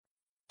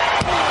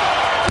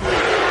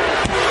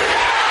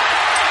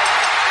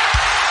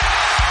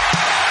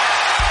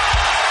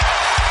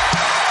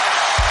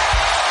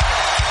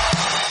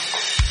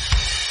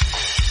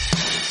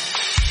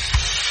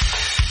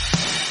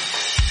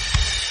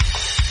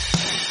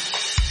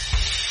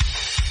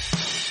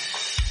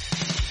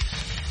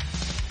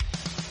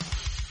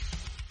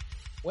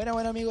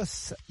Bueno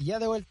amigos, ya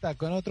de vuelta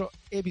con otro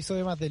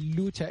episodio más de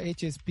Lucha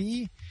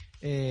HSP.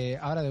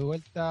 Ahora de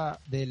vuelta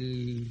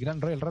del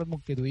gran Royal Rumble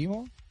que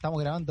tuvimos.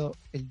 Estamos grabando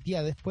el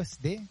día después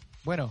de...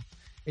 Bueno,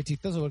 es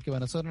chistoso porque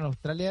para nosotros en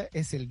Australia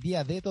es el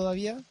día de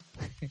todavía.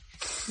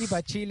 Y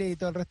para Chile y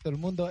todo el resto del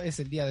mundo es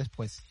el día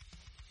después.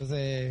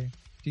 Entonces,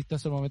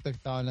 chistoso el momento que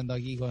estaba hablando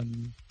aquí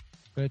con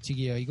los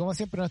chiquillos. Y como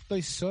siempre no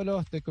estoy solo,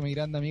 estoy con mi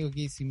gran amigo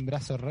aquí sin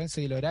brazos Renzo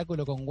y el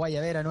oráculo con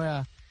guayabera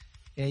nueva.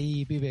 Y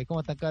ahí, Pipe,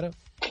 ¿cómo estás, caro?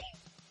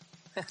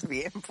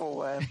 Bien, pues,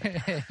 weón.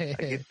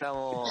 Aquí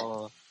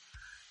estamos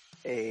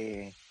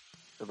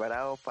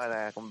preparados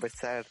para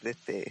conversar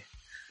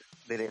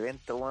del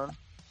evento, weón.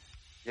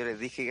 Yo les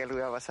dije que algo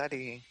iba a pasar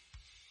y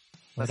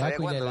no sabía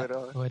cuándo,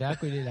 pero...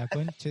 Oráculo y la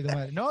concha de tu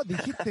madre. No,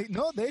 dijiste,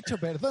 no, de hecho,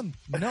 perdón.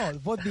 No,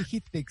 vos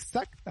dijiste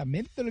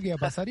exactamente lo que iba a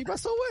pasar y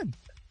pasó, weón.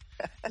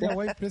 Una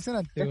weón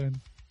impresionante,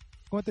 weón.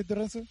 ¿Cómo estás tú,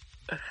 Renzo?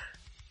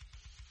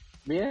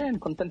 Bien,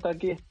 contento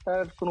aquí de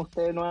estar con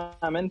ustedes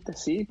nuevamente.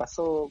 Sí,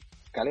 pasó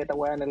caleta,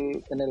 weón,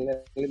 en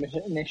el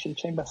Elimination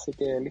Chamber, así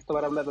que listo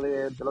para hablar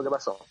de lo que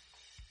pasó.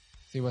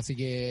 Sí, pues así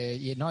que,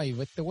 y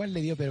este weón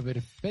le dio pero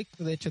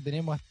perfecto. De hecho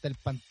tenemos hasta el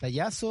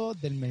pantallazo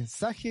del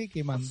mensaje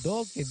que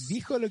mandó, que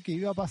dijo lo que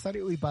iba a pasar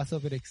y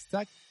pasó, pero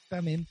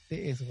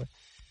exactamente eso, weón.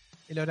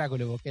 El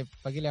oráculo, porque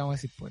 ¿para qué le vamos a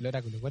decir? Pues, el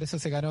oráculo. Por eso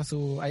se ganó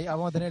ahí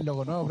vamos a tener el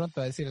logo nuevo pronto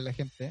a decirle a la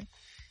gente, ¿eh?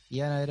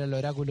 Y van a ver el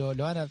oráculo,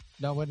 lo van a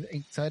poder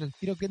saber el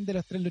tiro quién de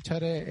los tres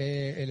luchadores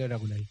el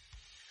oráculo ahí.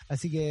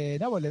 Así que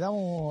nada, pues le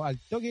damos al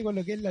toque con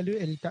lo que es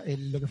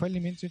lo que fue el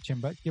Elimination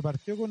Chamber, que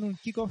partió con un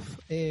kickoff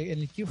en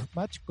el kickoff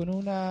match con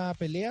una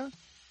pelea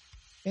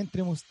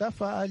entre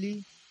Mustafa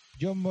Ali,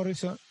 John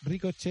Morrison,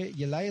 Ricochet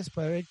y Elias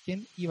para ver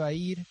quién iba a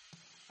ir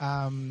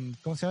a,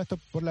 ¿cómo se llama esto?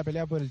 Por la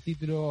pelea por el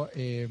título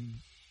de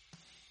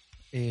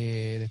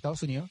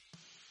Estados Unidos,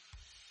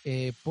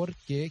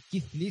 porque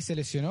Keith Lee se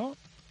lesionó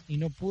y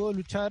no pudo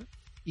luchar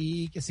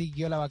y que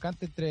siguió la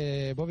vacante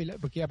entre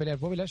porque iba a pelear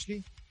Bobby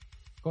Lashley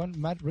con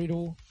Matt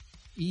Riddle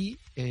y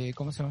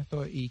 ¿cómo se llama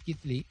esto? Y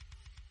Keith Lee,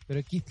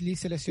 pero Keith Lee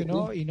se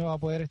lesionó y no va a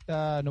poder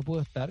estar, no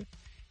pudo estar.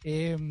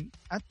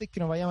 Antes que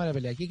nos vayamos a la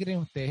pelea, ¿qué creen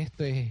ustedes?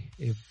 ¿Esto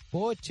es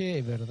boche?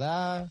 ¿Es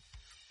verdad?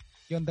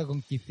 ¿Qué onda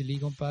con Keith Lee,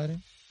 compadre?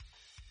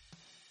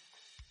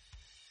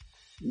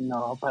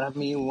 No, para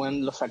mí,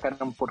 weón, lo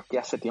sacaron porque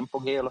hace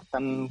tiempo que lo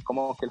están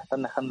lo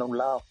están dejando a un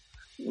lado.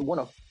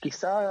 Bueno,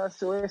 quizás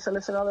se hubiese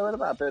lesionado de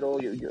verdad, pero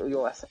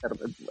yo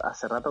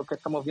hace rato que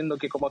estamos viendo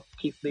que como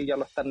Keith Lee ya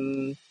lo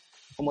están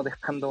como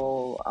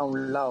dejando a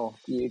un lado,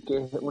 y que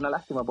es una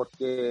lástima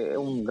porque es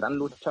un gran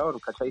luchador,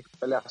 ¿cachai?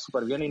 Pelea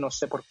súper bien y no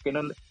sé por qué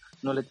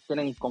no le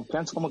tienen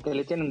confianza, como que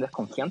le tienen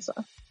desconfianza,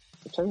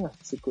 ¿cachai?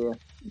 Así que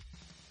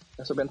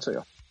eso pienso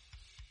yo.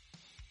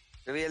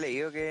 Yo había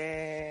leído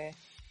que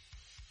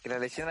la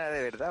lesión era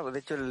de verdad, pues de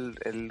hecho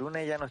el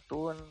lunes ya no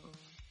estuvo en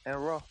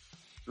Raw,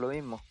 lo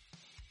mismo.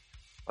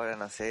 Ahora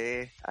no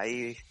sé,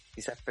 ahí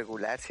quizás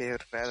especular si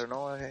es real o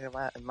no, es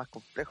más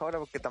complejo ahora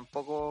porque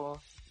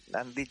tampoco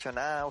han dicho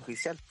nada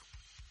oficial.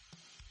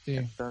 Sí.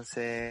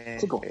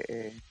 Entonces, sí,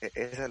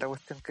 esa es la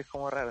cuestión que es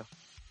como raro.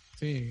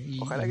 Sí,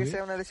 ojalá que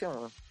sea una lesión,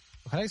 ¿no?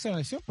 Ojalá que sea una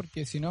lesión,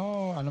 porque si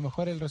no, a lo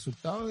mejor el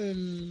resultado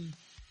de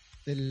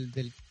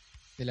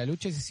la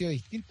lucha hubiese sido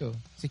distinto.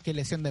 Si es que es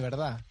lesión de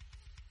verdad,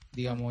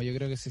 digamos, yo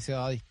creo que se ha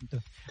dado distinto.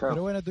 Claro.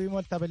 Pero bueno,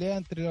 tuvimos esta pelea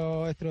entre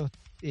estos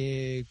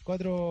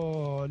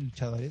 4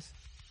 luchadores,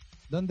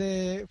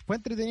 donde fue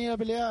entretenida la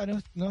pelea,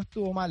 no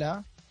estuvo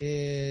mala.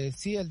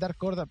 Sí, el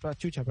Dark Order,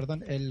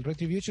 el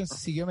Retribution se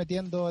siguió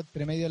metiendo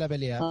entre medio de la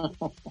pelea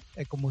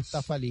con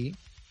Mustafa Ali,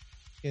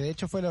 que de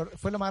hecho fue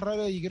lo más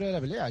raro y creo de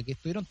la pelea, que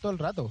estuvieron todo el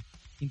rato,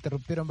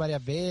 interrumpieron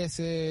varias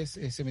veces,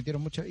 se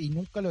metieron mucho y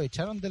nunca lo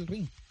echaron del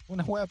ring.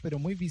 Una juega pero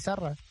muy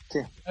bizarra. Sí.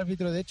 El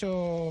árbitro de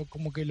hecho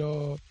como que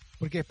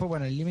porque después,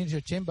 bueno, en el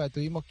Elimination Chamber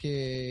tuvimos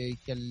que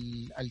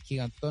al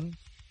gigantón,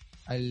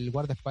 al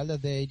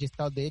guardaespaldas de AJ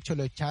Styles, de hecho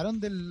lo echaron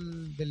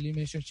del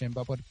Elimination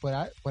Chamber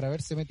por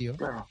haberse metido.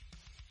 Claro.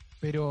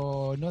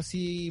 Pero no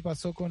si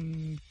pasó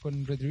con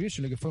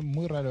Retribution, lo que fue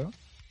muy raro.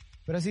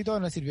 Pero así todo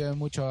no sirvió de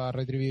mucho a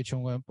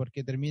Retribution, weón,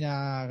 porque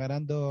termina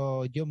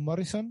ganando John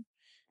Morrison,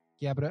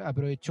 que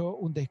aprovechó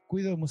un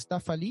descuido de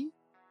Mustafa Ali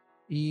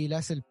y le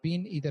hace el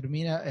pin y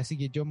termina, así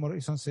que John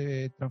Morrison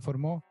se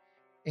transformó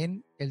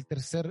en el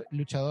tercer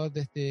luchador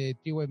de este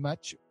three-way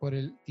match por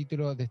el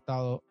título de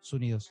Estados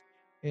Unidos.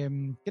 ¿Qué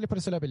les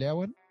pareció la pelea,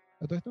 weón,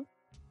 a todo esto?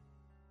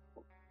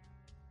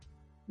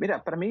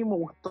 Mira, para mí me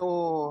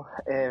gustó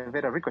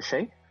ver a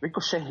Ricochet.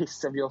 Ricochet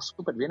se vio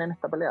súper bien en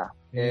esta pelea.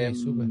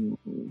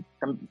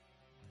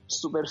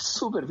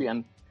 Súper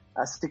bien.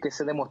 Así que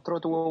se demostró,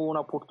 tuvo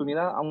una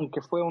oportunidad,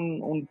 aunque fue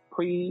un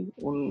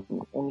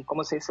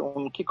 ¿cómo se dice?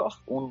 Un kickoff,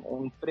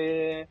 un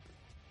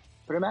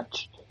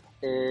pre-match.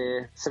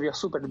 Se vio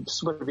súper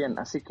bien.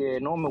 Así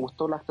que no, me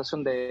gustó la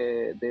actuación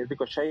de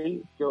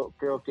Ricochet. Yo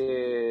creo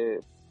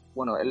que,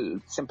 bueno,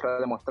 él siempre ha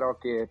demostrado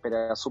que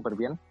pelea súper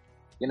bien.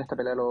 Y en esta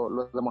pelea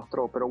lo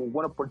demostró, pero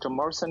bueno por John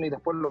Morrison, y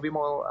después lo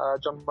vimos a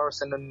John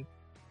Morrison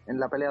en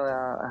la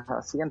pelea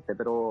siguiente,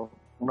 pero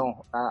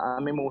no, a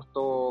mí me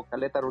gustó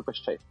caleta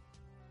Ricochet.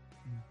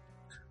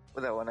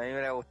 Puta, bueno, a mí me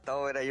hubiera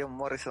gustado ver a John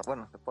Morrison.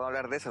 Bueno, después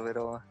hablar de eso,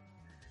 pero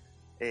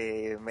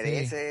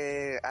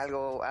merece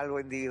algo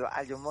individual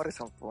John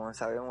Morrison, como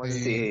sabemos.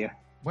 Sí,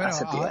 bueno,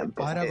 hace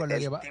tiempo. ahora con lo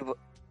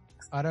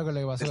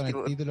que pasó con el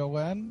tipo, título,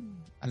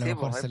 weón, a lo sí,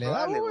 mejor pues, se es le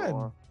da, probable,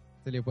 weón.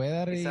 Se le puede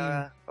dar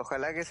quizá,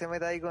 ojalá que se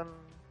meta ahí con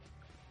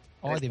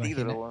Oh, el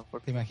título, weón.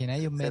 ¿te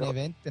imagináis un main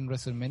event en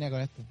WrestleMania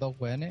con estos dos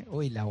weones?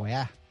 Uy, la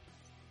weá.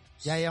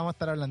 Ya vamos a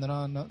estar hablando,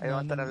 no nos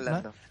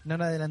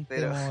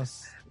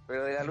adelantemos.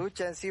 Pero de la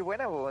lucha en sí,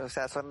 buena, pues, o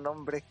sea, son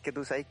nombres que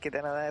tú sabes que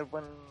te van a dar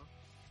buen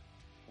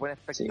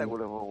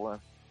espectáculo, pues,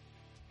 weón.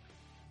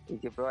 Y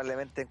que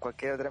probablemente en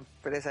cualquier otra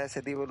empresa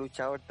ese tipo de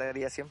luchador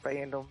estaría siempre ahí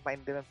en los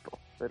main event,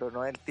 pues, pero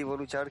no es el tipo de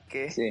luchador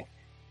que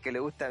le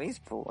gusta a mí,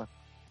 pues, weón.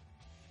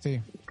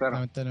 Sí, claro.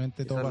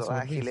 Lamentablemente todo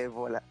pasa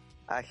por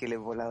ágiles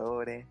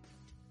voladores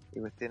y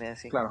cuestiones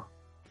así. Claro.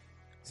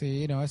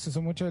 Sí, no, eso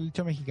son muchos del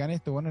lucha mexicano y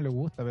esto bueno le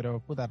gusta, pero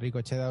puta,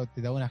 Ricochet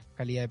te da una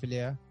calidad de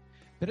pelea.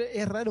 Pero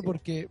es raro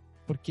porque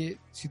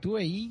si tú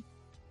veis,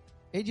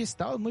 Edge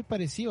Styles es muy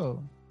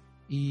parecido.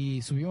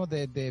 Y subimos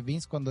de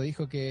Vince cuando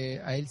dijo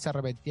que a él se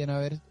arrepentía no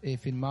haber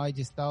filmado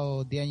Edge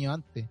Styles 10 años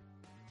antes.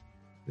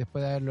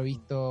 Después de haberlo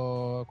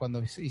visto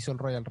cuando hizo el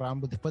Royal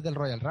Rumble, después del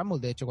Royal Rumble,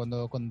 de hecho,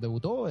 cuando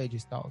debutó Edge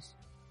Styles.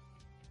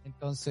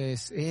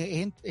 Entonces,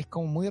 es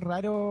como muy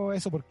raro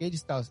eso porque Edge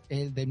Styles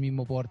es el del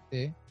mismo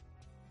porte,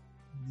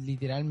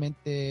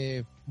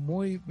 literalmente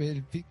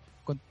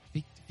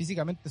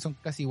físicamente son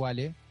casi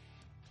iguales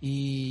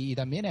y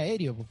también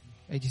aéreo.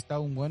 Edge está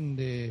un buen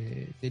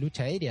de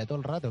lucha aérea todo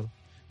el rato.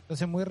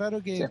 Entonces es muy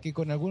raro que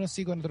con algunos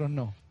sí, con otros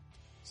no,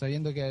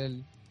 sabiendo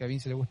que a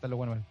Vince le gusta lo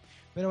bueno.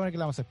 Pero bueno, ¿qué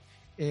le vamos a hacer?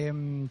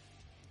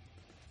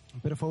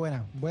 Pero fue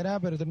buena,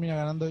 pero termina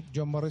ganando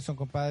John Morrison,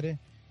 compadre,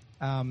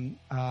 con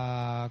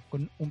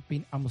un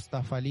pin a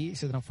Mustafa Ali.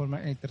 Se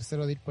transforma en el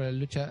tercero de ir por la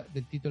lucha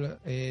del título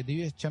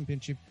de US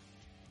Championship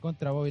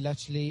contra Bobby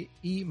Lashley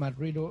y Matt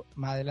Riddle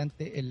más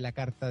adelante en la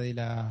carta de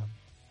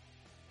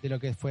lo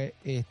que fue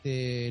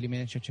este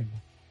Elimination Chamber.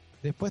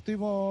 Después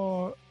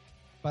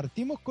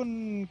partimos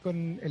con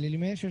el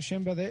Elimination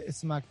Chamber de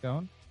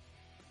SmackDown,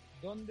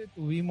 donde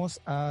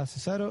tuvimos a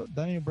Cesaro,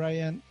 Daniel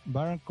Bryan,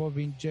 Baron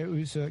Corbin, Jey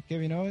Uso,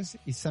 Kevin Owens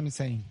y Sami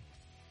Zayn.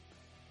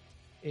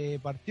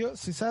 Partió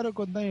Cesaro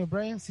con Daniel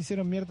Bryan, se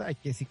hicieron mierda. Hay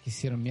que decir que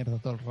hicieron mierda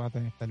todo el rato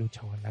en esta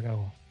lucha, bueno, la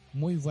cagó.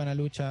 Muy buena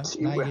lucha,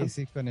 nada que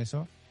decir con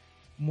eso.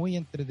 Muy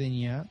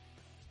entretenida.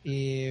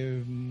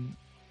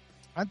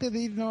 Antes de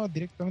irnos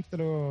directamente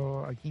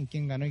a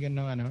quién ganó y quién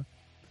no ganó,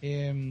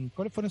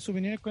 ¿cuáles fueron sus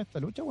opiniones con esta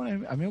lucha?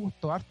 Bueno, a mí me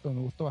gustó harto,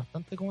 me gustó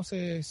bastante cómo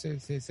se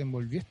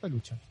desenvolvió esta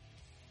lucha.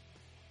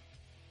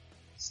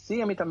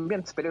 Sí, a mí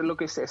también, pero lo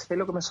que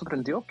me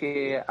sorprendió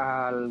que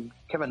al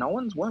Kevin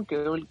Owens, bueno,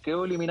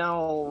 quedó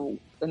eliminado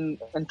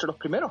entre los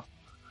primeros.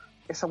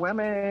 Esa weá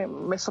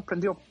me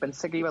sorprendió,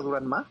 pensé que iba a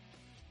durar más.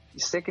 Y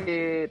sé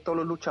que todos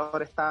los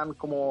luchadores estaban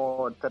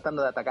como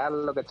tratando de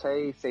atacarlo,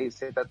 ¿cachai?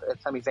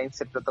 Sami Zayn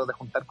se trató de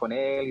juntar con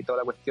él y toda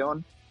la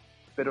cuestión,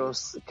 pero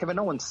Kevin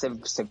Owens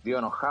se vio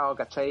enojado,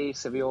 ¿cachai?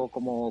 Se vio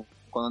como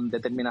con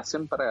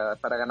determinación para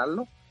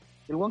ganarlo.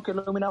 El weón que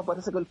lo eliminado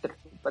parece el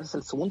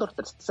segundo o el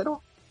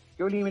tercero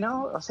quedó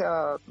eliminado, o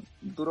sea,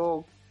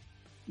 duró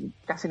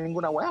casi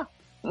ninguna weá.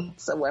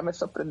 Esa weá me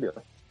sorprendió.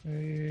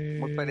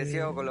 Muy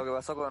parecido con lo que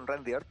pasó con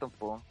Randy Orton,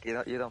 que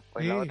yo tampoco,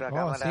 en la otra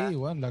cámara,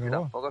 yo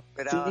tampoco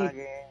esperaba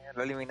que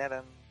lo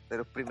eliminaran de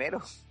los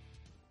primeros.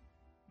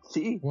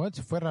 Sí. Bueno,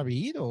 se fue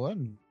rápido,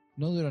 bueno.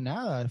 No duró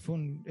nada. Yo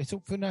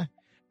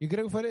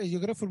creo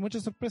que fue mucha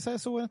sorpresa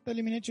eso, bueno, esta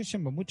Elimination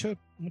Chamber.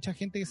 Mucha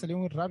gente que salió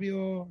muy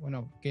rápido,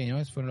 bueno, que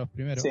no fueron los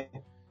primeros. Sí.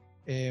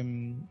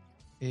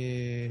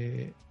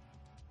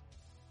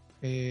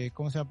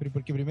 ¿Cómo se llama?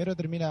 Porque primero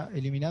termina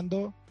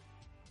eliminando.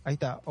 Ahí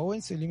está,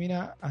 Owens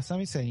elimina a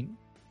Sami Zayn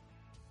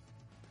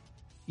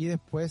y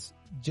después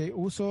Jey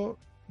Uso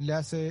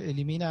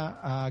elimina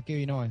a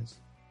Kevin Owens.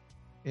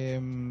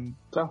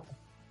 Claro.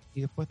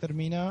 Y después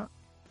termina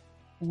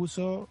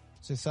Uso,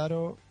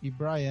 Cesaro y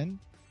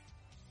Bryan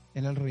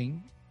en el ring.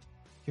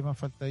 ¿Qué más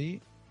falta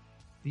ahí?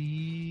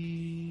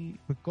 Y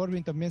pues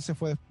Corbin también se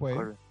fue después.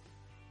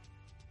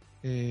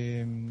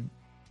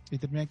 Y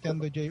termina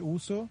quedando Jey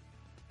Uso,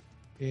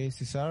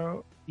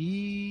 Cesaro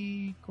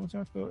y ¿cómo se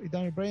llama esto? Y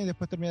Daniel Bryan.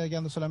 Después termina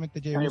quedando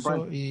solamente Jey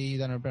Uso y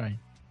Daniel Bryan.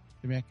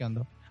 Termina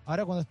quedando.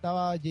 Ahora cuando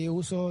estaba Jey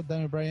Uso,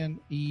 Daniel Bryan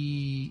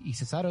y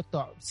Cesaro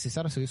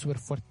se vio súper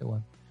fuerte,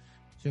 weón.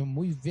 Se vio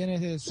muy bien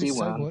ese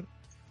Cyborg.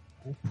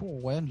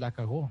 Weón, la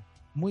cagó.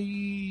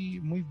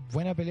 Muy muy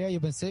buena pelea. Yo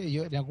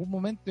en algún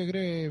momento yo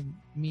creo que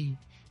mi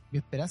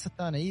esperanza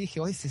estaban ahí. Dije,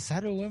 oye,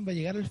 Cesaro, weón, va a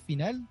llegar al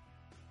final.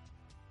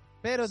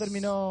 Pero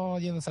terminó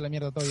yéndose a la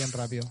mierda todo bien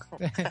rápido.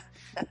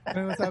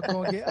 Me gustaba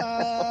como que,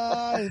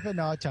 después,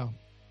 no, chao.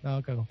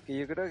 No, cago. Que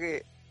yo creo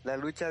que la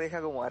lucha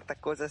deja como hartas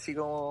cosas así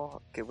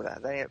como que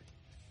Daniel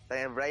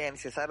Bryan y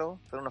Cesaro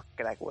son unos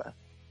cracks, weón.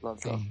 Los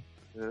dos.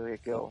 Creo que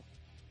quedó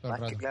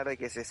más que claro de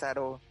que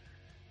Cesaro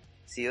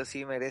sí o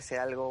sí merece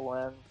algo,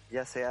 weón,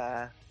 ya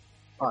sea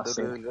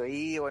en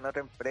WWE o en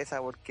otra empresa,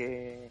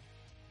 porque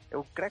es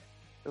un crack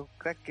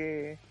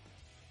que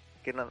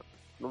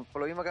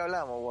por lo mismo que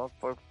hablábamos,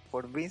 weón,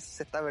 por Vince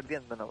se está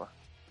perdiendo nomás.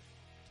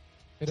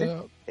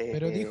 Pero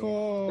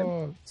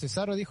dijo,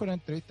 Cesaro dijo en una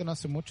entrevista no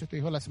hace mucho, esto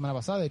dijo la semana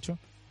pasada, de hecho,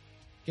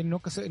 que él no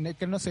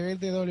se ve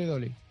de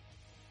WWE.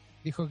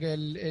 Dijo que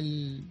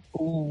él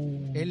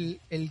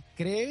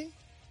cree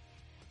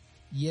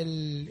y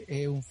él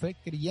es un fe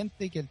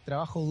creyente que el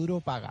trabajo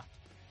duro paga.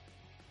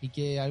 Y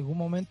que en algún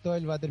momento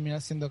él va a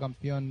terminar siendo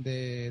campeón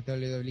de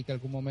WWE, que en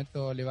algún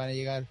momento le van a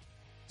llegar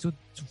su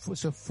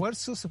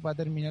esfuerzo se va a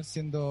terminar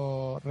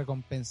siendo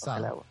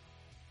recompensado.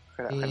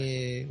 Ojalá.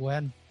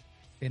 Weón,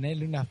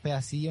 tenerle una fe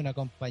así, una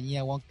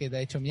compañía, weón, que te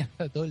ha hecho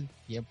mierda todo el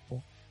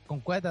tiempo. Con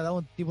cuál te ha dado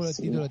un tipo de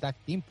título de tag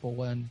team,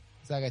 weón.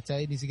 O sea,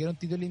 ¿cachai? Ni siquiera un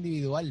título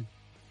individual.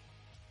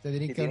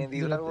 ¿Tiene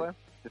individual, weón?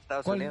 De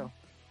Estados Unidos.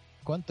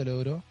 ¿Cuánto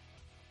logró?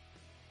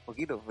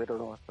 Poquito,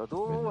 pero lo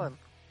tuvo, weón.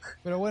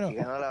 Pero bueno. Y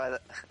ganó la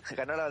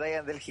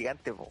batalla del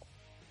gigante, po.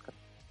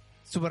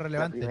 Súper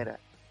relevante.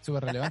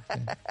 Súper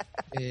relevante.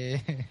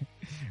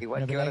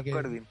 Igual que Baron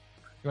Corbin.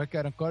 Igual que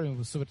Baron Corbin,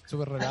 pues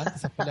súper relevante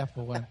esas peleas,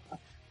 pues bueno.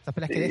 Esas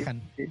peleas que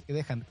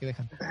dejan.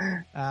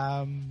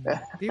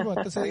 Tipo,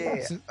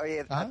 entonces,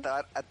 oye,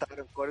 hasta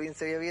Baron Corbin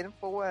se vio bien,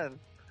 pues weón.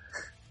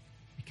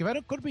 Es que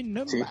Baron Corbin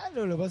no es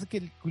malo, lo que pasa es que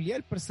el culiado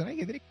el personaje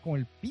que tiene como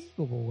el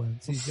pico, pues weón.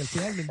 Si al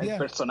final del día. El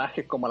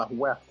personaje es como las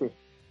weas, sí.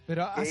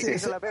 Pero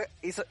hizo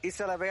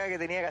la pega que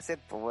tenía que hacer,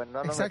 pues bueno,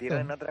 no nos metieron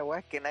en otra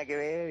weá que nada que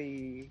ver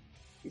y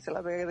hizo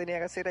la pega que tenía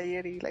que hacer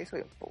ayer y la hizo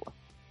bien, pues bueno.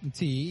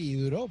 Sí, y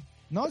duró.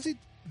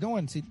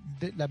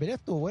 La pelea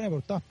estuvo buena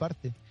por todas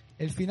partes.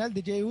 El final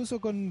de Jey Uso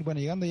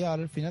llegando ya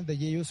al final de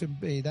Jey Uso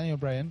y Daniel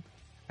Bryan,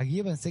 aquí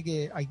yo pensé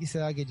que aquí se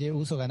daba que Jey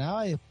Uso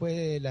ganaba y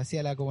después le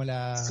hacía la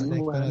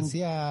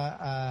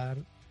desconocía a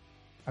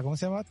 ¿cómo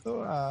se llama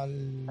esto?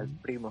 Al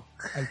primo.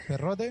 Al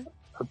perrote.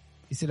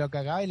 Y se lo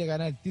cagaba y le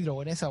ganaba el título.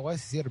 Bueno, esa guay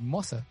es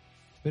hermosa.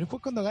 Pero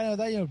después cuando gana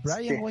Daniel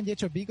Bryan, buen ya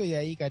hecho pico, y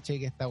ahí caché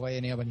que esta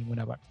guay no iba para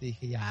ninguna parte. Y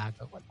dije, ya,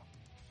 cagüey.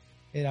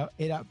 Era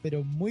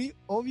pero muy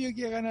obvio que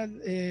iba a ganar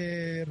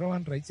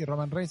Roman Reigns, y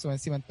Roman Reigns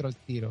encima entró el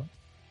tiro.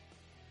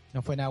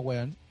 No fue nada,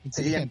 weón.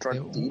 Inteligente. Sí, entró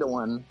el tiro,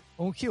 weón.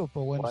 Un heel,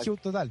 pues, weón. Heel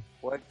total.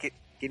 Weón, que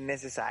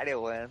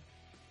innecesario, weón.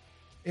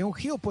 Es un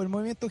heel, pues el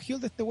movimiento heel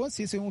de este weón,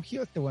 sí, ese es un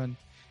heel este weón.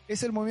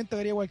 Es el movimiento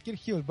que haría cualquier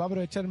heel. Va a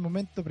aprovechar el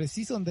momento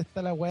preciso donde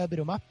está la weá,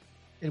 pero más.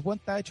 El weón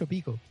estaba hecho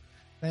pico.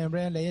 Daniel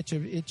Bryan le había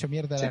hecho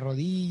mierda a la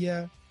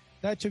rodilla.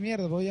 Estaba hecho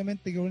mierda, pues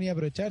obviamente que lo iba a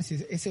aprovechar. Si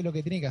ese es lo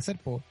que tiene que hacer,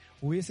 pues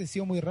hubiese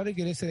sido muy raro que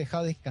lo hubiese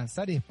dejado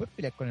descansar y después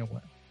pelear con el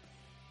weón.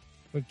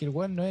 Porque el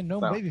weón no es un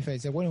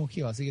babyface, el weón es un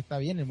heel, así que está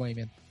bien el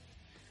movimiento.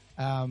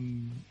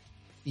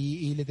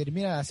 Y le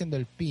termina haciendo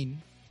el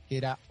pin, que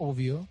era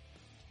obvio.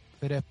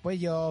 Pero después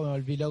yo me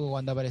volví loco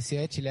cuando apareció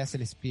Edge y le hace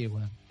el spear,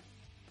 weón.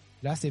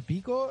 Lo hace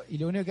pico y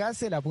lo único que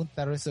hace la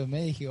punta a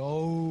WrestleMania y dije,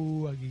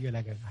 aquí que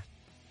la cagá.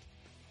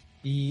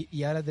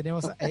 Y ahora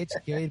tenemos a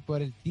Edge que va a ir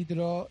por el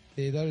título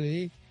de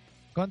WWE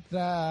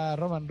contra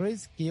Roman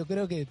Reigns, que yo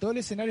creo que de todos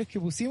los escenarios que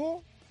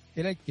pusimos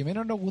era el que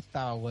menos nos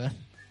gustaba, weón.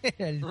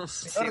 Era el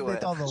peor de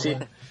todo,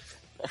 weón.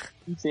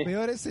 El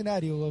peor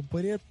escenario, weón.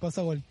 Podría haber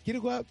pasado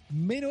cualquier weón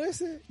menos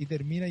ese y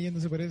termina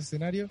yéndose por ese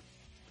escenario.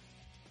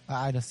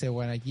 No sé,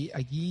 weón. Aquí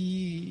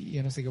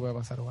yo no sé qué puede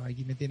pasar, weón.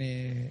 Aquí me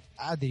tiene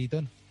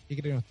tiritón.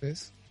 ¿Qué creen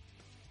ustedes?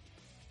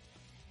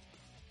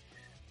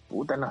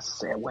 Puta, no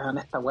sé, weón,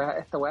 esta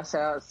weá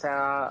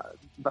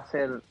va a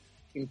ser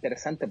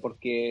interesante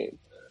porque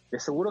de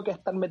seguro que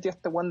están metido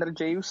este Wonder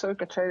Jey Uso,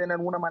 ¿cachai? De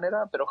alguna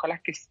manera, pero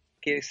ojalá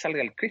que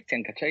salga el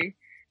Christian, ¿cachai?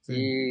 Sí.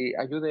 Y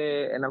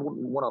ayude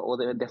o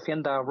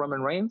defienda a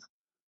Roman Reigns,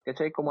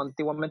 ¿cachai? Como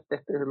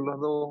antiguamente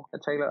los dos,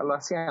 ¿cachai? Lo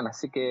hacían,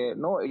 así que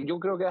no, yo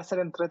creo que va a ser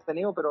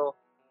entretenido, pero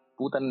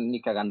puta, ni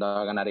cagando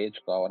a ganar Edge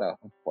ahora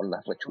por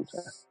las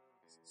rechuzas.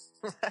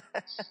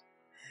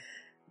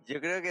 Yo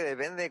creo que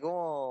depende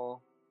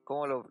cómo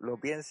lo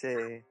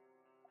piense,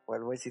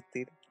 vuelvo a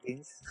insistir,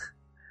 Vince.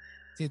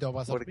 Sí, todo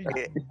pasa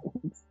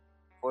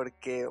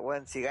porque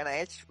bueno, si gana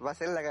Edge va a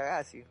ser la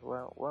cagada, sí.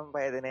 Bueno,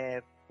 vaya a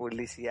tener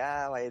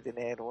publicidad,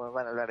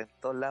 van a hablar en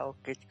todos lados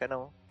que Edge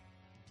ganó.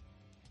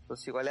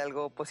 Entonces igual es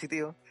algo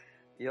positivo.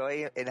 Yo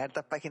ahí en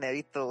hartas páginas he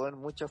visto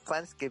muchos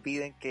fans que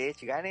piden que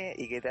Edge gane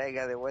y que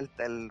traiga de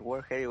vuelta el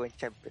World Heavyweight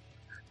Champion,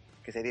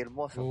 que sería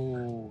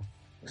hermoso.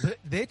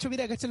 De hecho,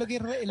 mira, ¿cachai lo que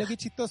es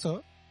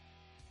chistoso?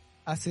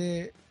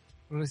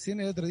 Recién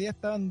el otro día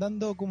estaban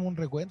dando como un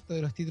recuento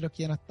de los títulos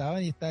que ya no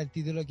estaban y estaba el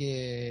título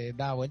que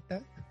daba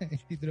vuelta,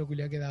 el título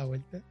culiado que daba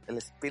vuelta. El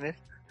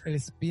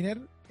spinner.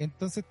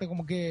 Entonces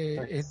como que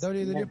el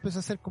WWE empezó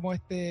a hacer como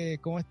los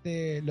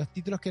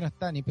títulos que no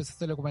están y empezó a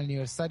hacerlo como el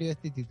aniversario de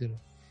este título.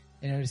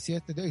 El aniversario de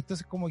este título.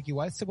 Entonces como que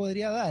igual se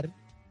podría dar,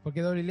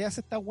 porque WWE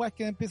hace estas weas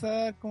que empieza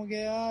a dar como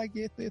que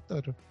que esto y esto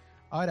otro.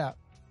 Ahora,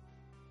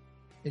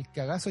 el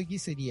cagazo aquí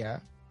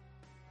sería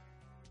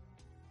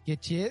que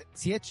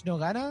si Edge no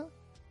gana,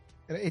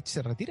 Edge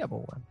se retira, po,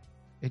 weón.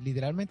 Es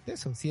literalmente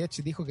eso. Si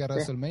Edge dijo que a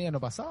WrestleMania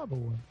no pasaba, po,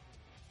 weón.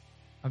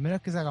 Al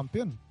menos que sea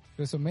campeón.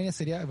 WrestleMania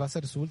va a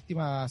ser su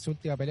última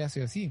pelea,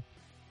 así o así.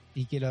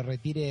 Y que lo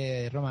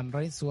retire Roman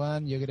Reigns,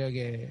 weón, yo creo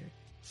que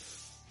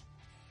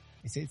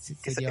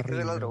Sería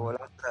horrible.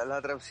 La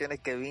otra opción es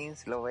que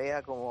Vince lo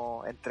vea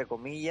como, entre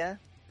comillas,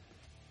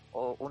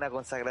 o una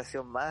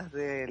consagración más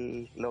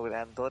de lo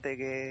grandote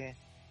que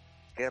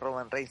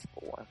Roman Reigns,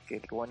 que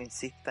el buen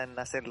insista en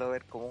hacerlo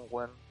ver como un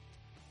buen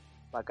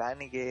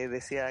bacán y que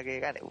decía que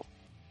gane.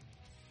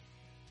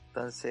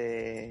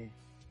 Entonces...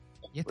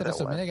 Y esta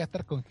WrestleMania que va a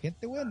estar con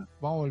gente, weón.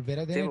 Vamos a volver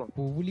a tener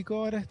público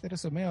ahora esta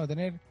WrestleMania. Va a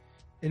tener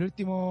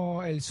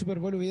el Super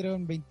Bowl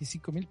hubieron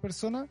 25,000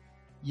 personas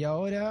y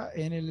ahora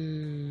en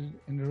el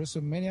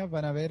WrestleMania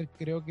van a haber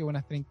creo que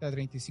unas 30 a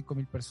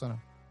 35,000 personas.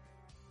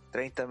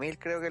 30,000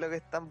 creo que es lo que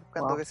están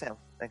buscando que sean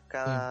en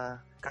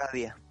cada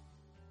día.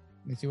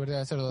 Y si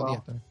va a ser 2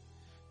 días también.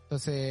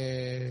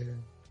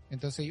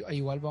 Entonces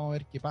igual vamos a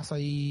ver qué pasa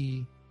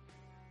ahí.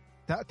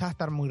 Va a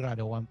estar muy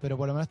raro, weón. Pero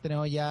por lo menos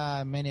tenemos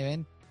ya main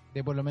event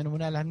de por lo menos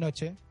una de las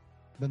noches,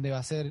 donde va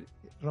a ser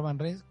Roman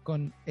Reigns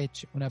con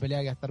Edge, una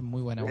pelea que va a estar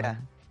muy buena.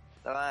 Mira,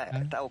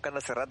 estaba buscando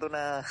hace rato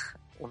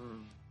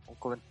un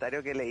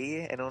comentario que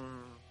leí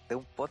de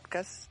un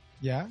podcast,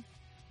 ¿ya?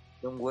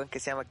 De un weón que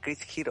se llama Chris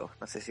Hero,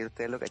 no sé si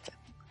ustedes lo cachan.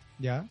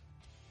 ¿Ya?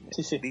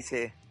 Sí.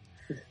 Dice,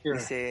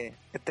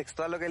 es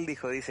textual lo que él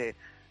dijo, dice: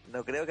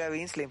 no creo que a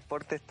Vince le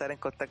importe estar en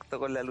contacto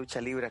con la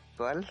lucha libre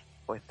actual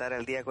o estar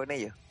al día con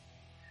ellos.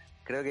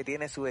 Creo que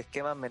tiene sus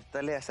esquemas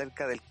mentales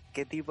acerca del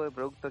qué tipo de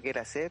producto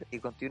quiere hacer y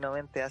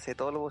continuamente hace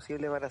todo lo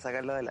posible para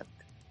sacarlo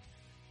adelante.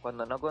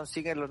 Cuando no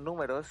consiguen los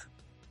números,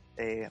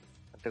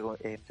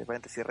 entre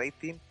paréntesis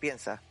rating,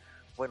 piensa,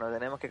 bueno,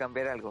 tenemos que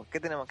cambiar algo. ¿Qué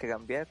tenemos que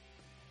cambiar?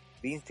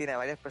 Vince tiene a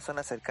varias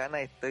personas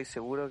cercanas y estoy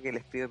seguro que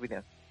les pido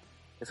opinión.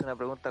 Es una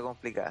pregunta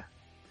complicada.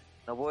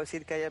 No puedo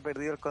decir que haya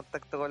perdido el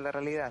contacto con la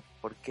realidad,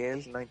 porque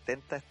él no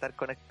intenta estar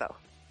conectado.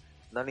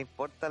 No le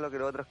importa lo que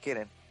los otros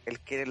quieren. Él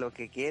quiere lo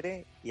que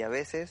quiere y a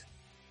veces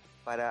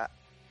para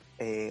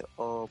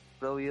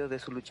oprobio de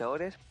sus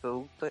luchadores,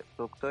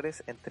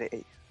 productores entre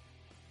ellos.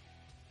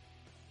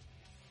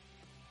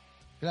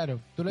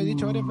 Claro, tú lo has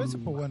dicho varias veces,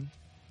 pues, bueno.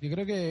 Yo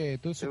creo que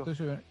yo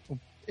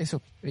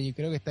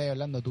creo que estás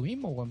hablando tú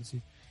mismo, Juan.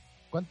 ¿Sí?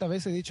 ¿Cuántas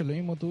veces he dicho lo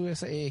mismo tú?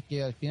 Es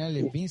que al final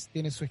el Vince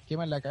tiene su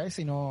esquema en la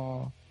cabeza y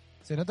no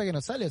se nota que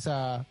no sale. O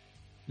sea,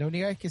 la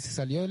única vez que se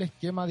salió del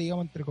esquema,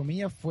 digamos, entre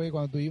comillas, fue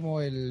cuando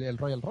tuvimos el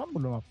Royal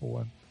Rumble nomás, pues,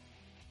 bueno.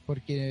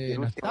 Porque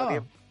no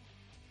estaba.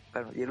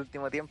 Claro, y el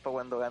último tiempo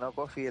cuando ganó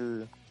Kofi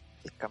el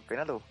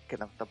campeonato, que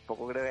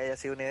tampoco creo que haya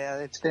sido una idea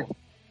de esto. Sí.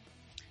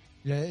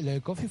 Lo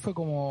de Kofi fue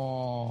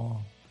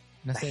como...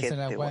 No sé,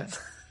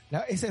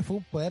 ese fue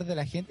un poder de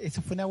la gente.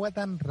 Eso fue una agua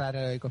tan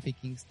rara, lo de Kofi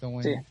Kingston,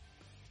 güey. Sí.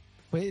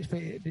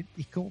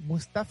 Es como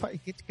Mustafa...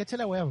 Cacha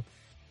la weá.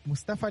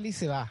 Mustafa Ali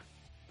se va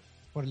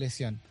por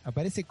lesión.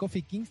 Aparece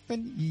Kofi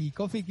Kingston y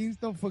Kofi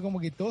Kingston fue como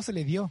que todo se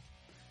le dio.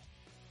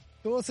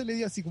 Todo se le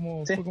dio así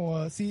como... ¿Sí? Fue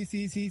como... Sí,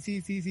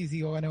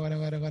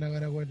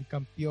 ganó el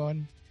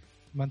campeón.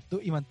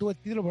 Mantuvo el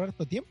título por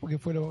harto tiempo, que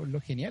fue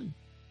lo genial.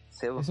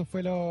 Sí, eso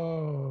fue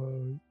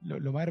lo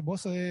más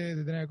hermoso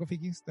de tener a Kofi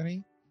Kingston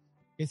ahí.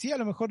 Que sí, a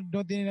lo mejor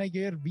no tiene nada que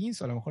ver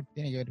Vince, o a lo mejor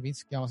tiene que ver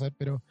Vince, que vamos a ver,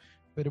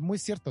 pero muy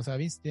cierto, o sea,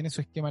 Vince tiene su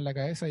esquema en la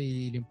cabeza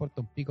y le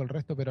importa un pico el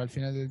resto, pero al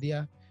final del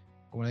día,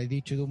 como lo has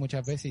dicho tú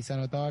muchas veces y se ha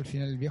notado, al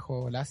final el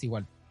viejo la hace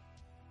igual.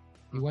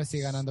 Igual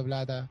sigue ganando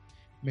plata,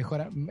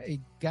 mejora,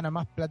 gana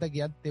más plata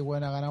que antes,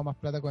 bueno, ha ganado más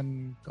plata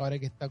ahora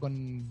que está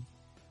con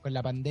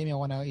la pandemia,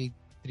 bueno, y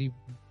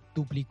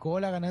duplicó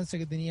la ganancia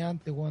que tenía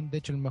antes, bueno, de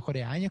hecho los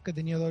mejores años que ha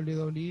tenido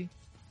WWE.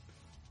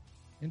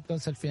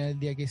 Entonces al final del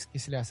día, ¿qué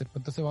se le va a hacer?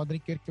 Pues entonces vamos a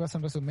tener que ver qué pasa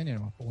en WrestleMania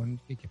nomás, pues bueno,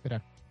 hay que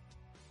esperar.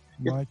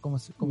 Vamos a ver cómo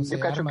se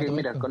cacho arma que, todo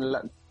mira, esto.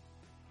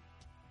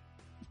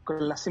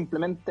 con la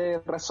simplemente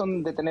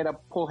razón de tener a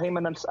Paul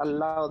Heyman al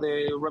lado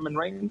de Roman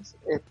Reigns,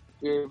 es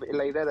que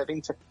la idea de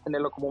Vince es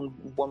tenerlo como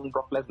un buen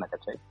Brock Lesnar,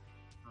 ¿cachai?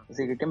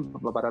 Así que ¿quién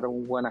va a parar a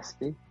un buen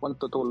así?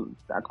 ¿Cuánto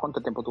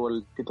tiempo tuvo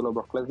el título de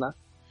Brock Lesnar?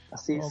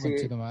 Así, sí,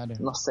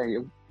 no sé,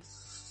 yo.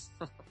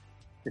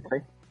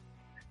 ¿Cachai?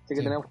 Así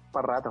que tenemos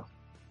para rato.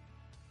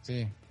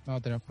 Sí,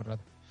 no, tenemos para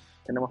rato.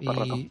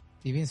 Rato.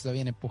 Y Vince lo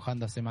viene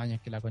empujando hace más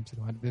años que la concha de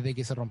tu madre. Desde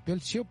que se rompió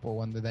el show,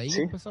 cuando de ahí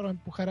empezaron a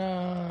empujar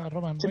a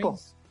Roman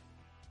Reigns.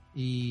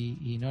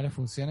 Y no le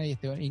funciona y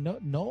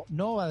no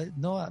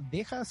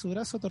deja su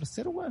brazo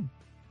torcer, weón.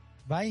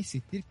 Va a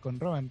insistir con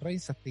Roman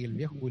Reigns hasta que el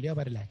viejo culiao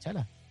para la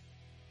chala.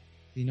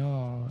 Si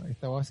no,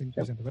 esta va a ser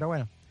interesante. Pero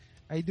bueno,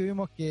 ahí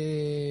tuvimos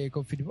que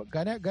confirmar.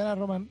 Primero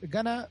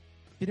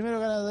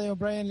gana Daniel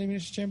Bryan en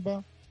Elimination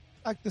Chamber.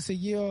 Acto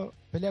seguido,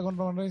 pelea con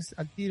Roman Reigns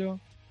al tiro.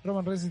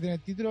 Roman Reigns tiene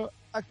el título.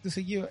 Acto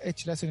seguido,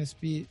 Edge le hace un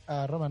speed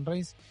a Roman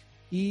Reigns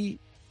y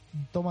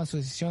toman su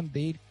decisión de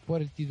ir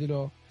por el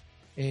título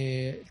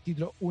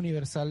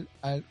universal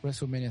al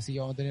WrestleMania. Así que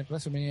vamos a tener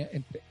WrestleMania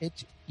entre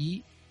Edge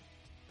y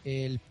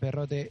el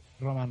perrote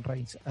Roman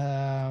Reigns.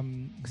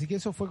 Así que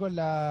eso fue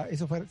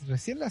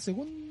recién la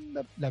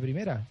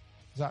primera,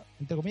 o sea,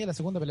 entre comillas, la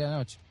segunda pelea de la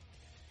noche.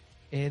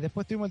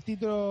 Después tuvimos el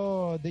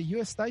título de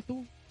US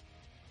Title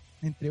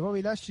entre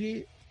Bobby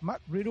Lashley,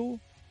 Matt Riddle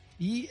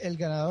y el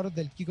ganador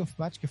del kickoff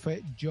match, que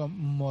fue John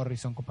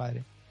Morrison,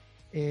 compadre.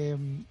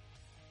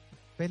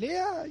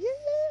 Pelea,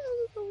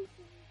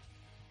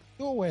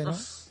 estuvo bueno.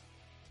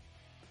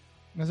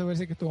 No se puede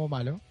decir que estuvo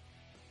malo.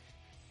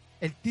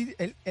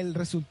 El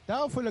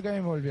resultado fue lo que a mí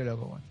me volvió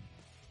loco, weón.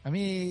 A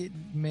mí,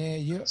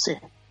 yo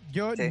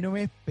Sí. no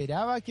me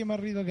esperaba que Matt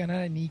Riddle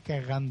ganara ni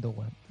cagando,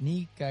 weón.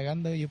 Ni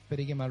cagando yo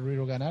esperé que Matt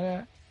Riddle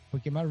ganara,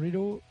 porque Matt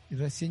Riddle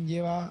recién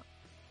lleva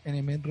en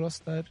el main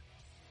roster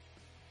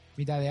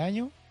mitad de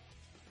año,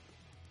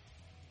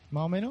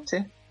 más o menos. Sí,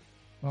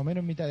 Más o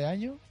menos mitad de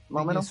año.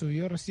 más o menos.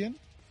 Subió recién.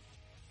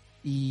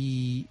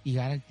 Y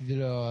gana el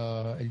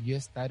título, el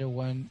US Title,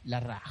 weón,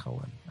 la raja,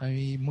 weón. A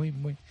mí a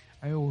mí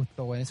me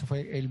gustó, weón. Ese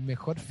fue el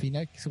mejor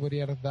final que se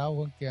podría haber dado,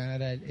 weón, que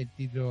ganara el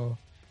título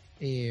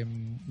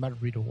Matt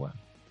Riddle, weón.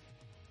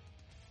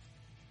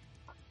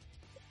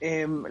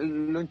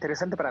 Lo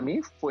interesante para mí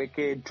fue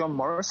que John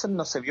Morrison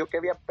no se vio que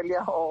había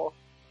peleado,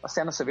 o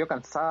sea, no se vio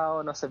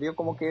cansado, no se vio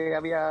como que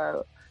había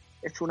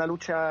hecho una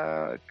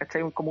lucha,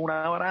 ¿cachai? Como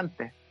una hora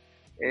antes.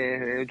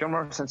 John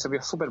Morrison se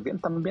vio súper bien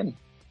también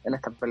en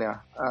esta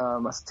pelea,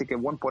 así que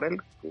buen por él.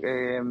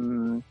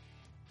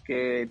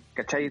 Que,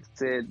 ¿cachai?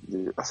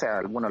 O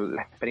sea, bueno,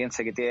 la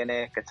experiencia que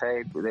tiene,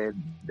 ¿cachai?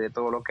 De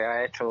todo lo que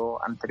ha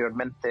hecho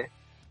anteriormente.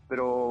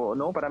 Pero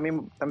no, para mí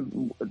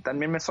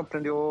también me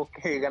sorprendió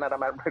que ganara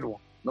Matt Riddle.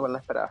 No me la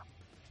esperaba.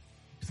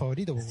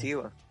 Favorito, weón. Sí,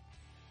 weón.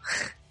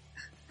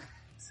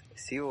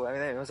 Sí, weón. A mí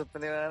también me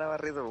sorprendió ganar a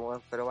Barrito,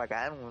 weón. Pero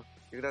bacán, weón.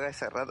 Yo creo que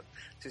hace rato,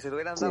 si se lo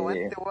hubieran dado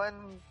antes,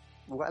 weón,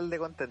 igual de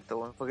contento,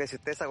 weón. Porque si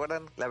ustedes se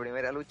acuerdan, la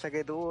primera lucha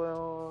que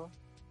tuvo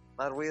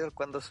Matt Riddle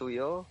cuando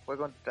subió fue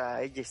contra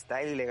AJ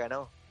Styles y le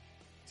ganó.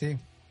 Sí.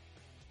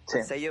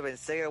 O sea, yo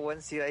pensé que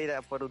weón se iba a ir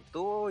a por un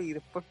tubo y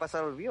después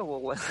pasar olvido,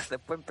 weón.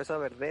 Después empezó a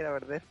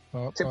perder.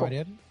 ¿Para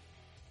variar?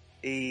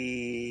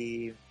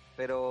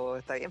 Pero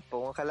está bien,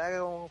 pues ojalá,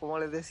 como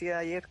les decía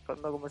ayer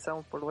cuando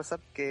comenzamos por WhatsApp,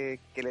 que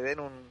le den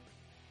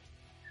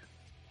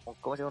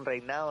 ¿cómo se llama? Un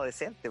reinado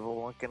decente,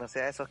 pues, que no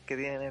sea esos que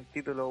tienen el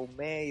título un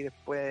mes y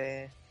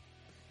después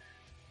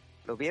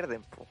lo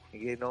pierden, pues, y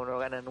que no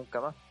ganan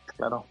nunca más.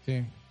 Claro.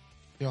 Sí.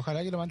 Y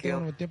ojalá que lo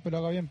mantengan un tiempo y lo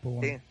haga bien, pues,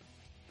 bueno. Sí,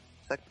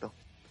 exacto.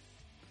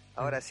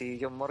 Ahora, si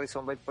John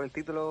Morrison va a ir por el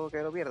título,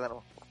 que lo pierda,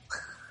 ¿no?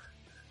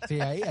 Sí,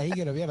 ahí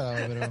que lo pierda,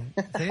 pero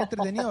sería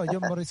entretenido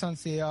John Morrison,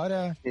 sí,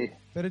 ahora... Sí.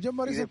 Pero John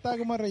Morrison estaba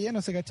como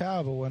relleno, se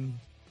cachaba, pues, bueno.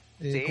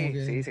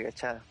 Sí, se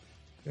cachaba.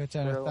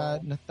 Pero...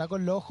 no está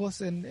con los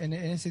ojos en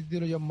ese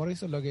título John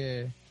Morrison, lo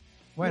que...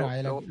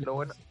 Bueno,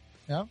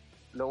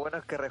 lo bueno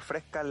es que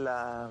refrescan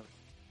las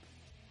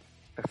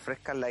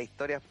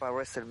historias para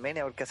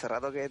WrestleMania, porque hace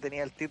rato que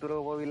tenía el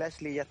título Bobby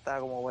Lashley y ya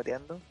estaba como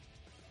guateando.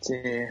 Sí.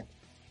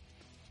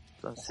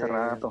 Entonces, hace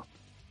rato.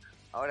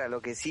 Ahora,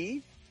 lo que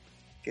sí,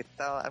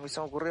 a mí se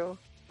me ocurrió,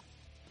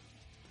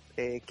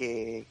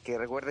 que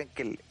recuerden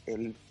que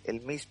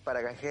el Miz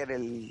para canjear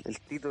el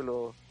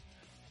título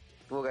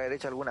tuvo que haber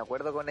hecho algún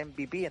acuerdo con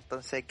MVP,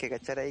 entonces hay que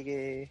cachar ahí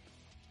que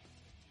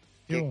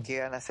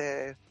van a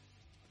hacer.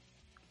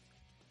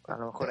 A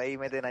lo mejor ahí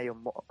meten a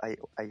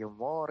John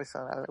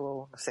Morrison,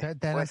 algo, no sé.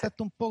 Te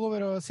adelantaste un poco,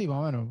 pero sí, más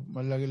o menos.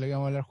 Lo que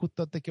íbamos a hablar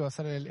justo antes que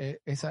pasar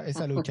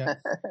esa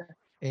lucha.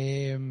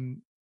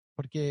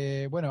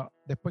 Porque, bueno,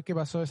 después que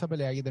pasó esa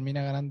pelea que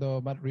termina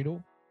ganando Matt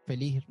Riddle,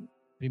 feliz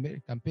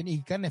primer campeón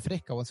y carne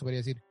fresca, se podría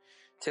decir.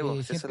 Sí,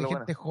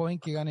 gente joven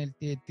que gane el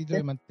título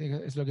y mantenga,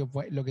 es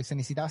lo que se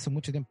necesitaba hace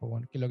mucho tiempo,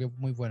 bueno, que es lo que es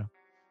muy bueno.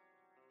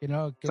 Que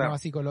no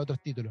así con los otros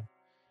títulos.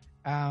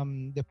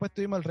 Después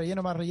tuvimos el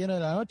relleno más relleno de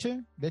la noche.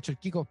 De hecho, el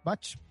kickoff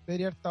match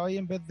debería haber estado ahí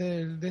en vez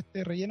de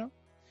este relleno.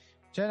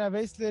 Shayna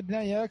Baszler,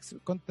 Nia Jax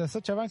contra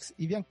Sasha Banks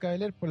y Bianca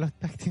Belair por los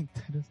tag team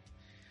titles.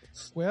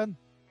 Weón,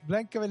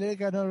 Bianca Belair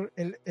ganó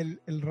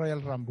el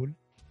Royal Rumble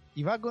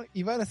y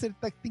van a hacer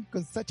tag team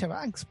con Sasha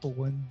Banks, po,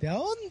 weón. ¿De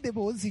dónde,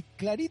 po? Si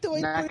clarito va a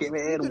ir por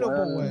el título,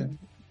 po, weón.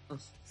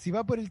 Si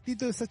va por el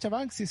título de Sasha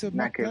Banks, si eso es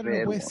más claro,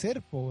 no puede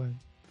ser, po, weón.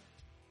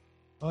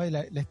 Ay,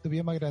 la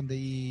estupidez más grande.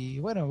 Y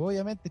bueno,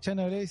 obviamente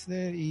Shayna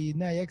Baszler y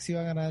Nia Jax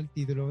iban a ganar el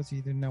título.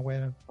 Si tiene una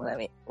weá.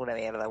 Una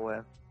mierda,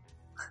 weón.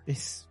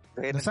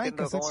 No saben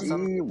que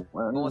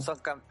cómo son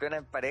campeonas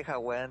en pareja,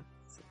 weón.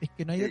 Es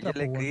que no hay otra,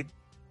 weón.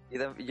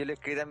 Yo le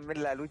escribí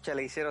también la lucha,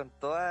 le hicieron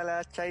toda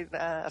la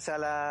China, o sea,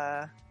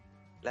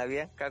 la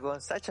Bianca con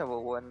Sacha, pues,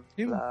 weón.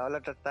 Sí. La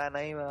otra estaban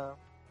ahí,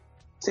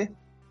 sí.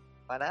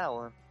 Para nada,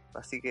 weón.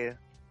 Así que...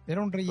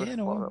 Era un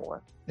relleno,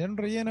 weón. Era un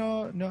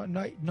relleno,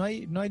 no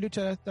hay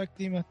lucha de tag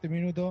team hasta este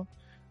minuto.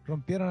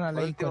 Rompieron a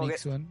Lane con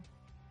X1.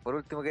 Por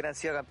último que eran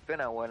sido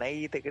campeonas, weón,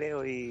 ahí te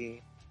creo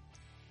y...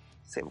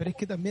 Sí, pero es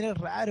que también es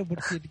raro,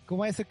 porque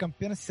 ¿cómo va a ser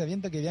campeona si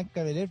sabiendo que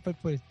Bianca Belair fue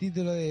por el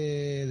título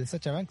de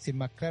Sasha Banks? Si es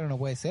más claro no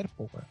puede ser,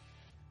 po, weón.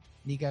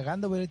 Ni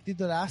cagando por el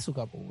título de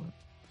Asuka, po, weón.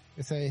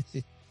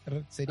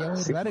 Sería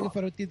muy raro que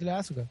fuera el título de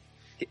Asuka.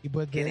 Y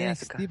pues de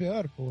NXT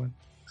peor, po, weón.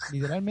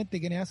 Literalmente,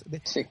 ¿quién es Asuka? De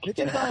hecho,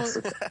 estamos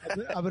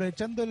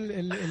aprovechando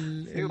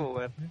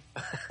estábamos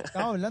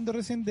hablando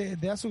recién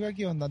de Asuka,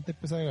 ¿qué onda? Antes de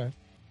empezar a grabar.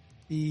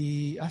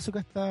 Y Asuka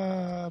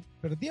está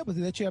perdida, pues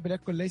de hecho iba a pelear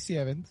con Lacey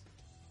Evans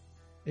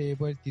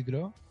por el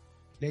título.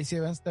 Lacey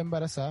Evans está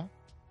embarazada,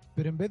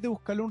 pero en vez de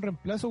buscarle un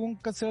reemplazo, con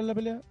cancelar la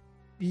pelea.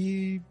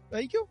 Y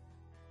ahí quedó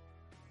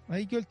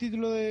el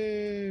título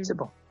de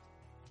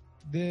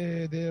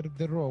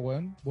de Raw,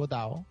 weón,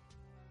 botado,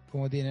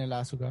 como tiene la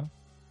Asuka.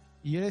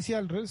 Y yo le decía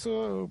al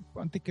Renzo,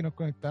 antes que nos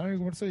conectaran el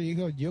conversación, y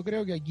dijo, yo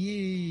creo que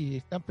aquí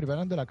están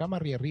preparando la cama a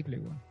Rhea Ripley,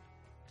 weón.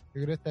 Yo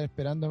creo que están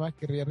esperando más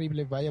que Rhea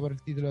Ripley vaya por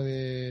el título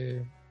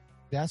de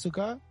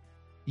Asuka,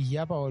 y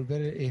ya para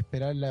volver a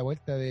esperar la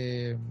vuelta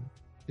de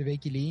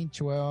Becky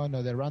Lynch, weón,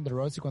 o de Ronda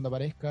Rousey cuando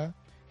aparezca,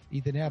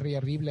 y tener a Rhea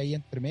Ripley ahí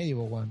entre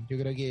medio, weón. Yo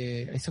creo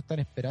que eso están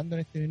esperando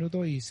en este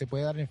minuto, y se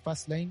puede dar en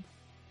Fastlane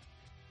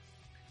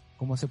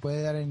como se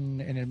puede dar en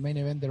el main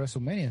event de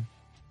WrestleMania.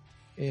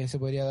 Se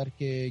podría dar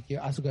que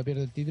Asuka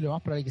pierda el título,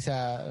 más probable que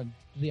sea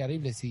Rhea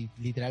Ripley, si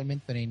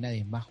literalmente no hay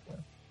nadie más,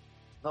 weón.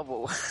 No,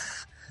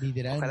 pues,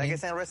 Literalmente. ojalá que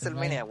sea en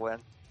WrestleMania,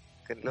 weón.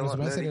 Que lo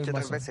he dicho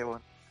 3 veces,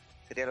 weón.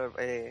 Sería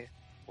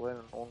bueno,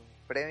 un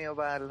premio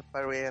para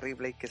Rhea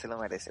Ripley que se lo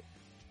merece.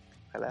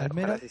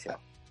 Ojalá así sea.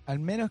 Al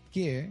menos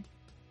que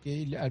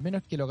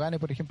lo gane,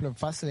 por ejemplo, en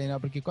Fastlane, ¿no?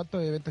 Porque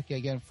 ¿cuántos eventos que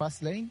hay en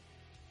Fastlane?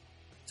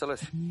 Solo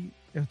eso.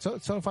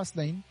 Solo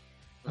Fastlane.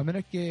 A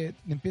menos que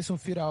empiece un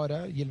feud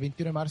ahora y el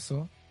 21 de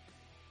marzo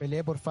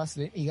pelee por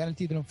Fastlane y gane el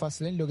título en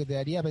Fastlane, lo que te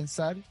daría a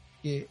pensar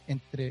que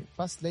entre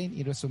Fastlane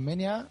y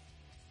WrestleMania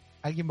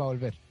alguien va a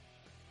volver.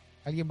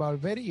 Alguien va a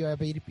volver y va a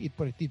pedir ir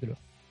por el título.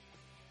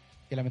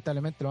 Que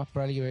lamentablemente lo más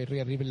probable es que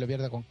Rhea Ripley lo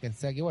pierda con quien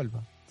sea que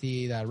vuelva.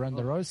 Si da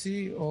Ronda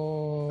Rousey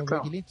o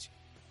Becky Lynch.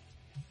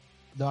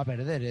 Lo va a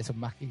perder, eso es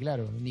más que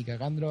claro. Ni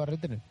cagando lo va a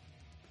retener.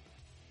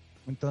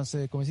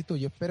 Entonces, como decís tú,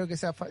 yo espero que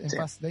sea en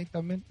Fastlane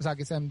también, o sea,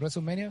 que sea en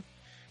WrestleMania,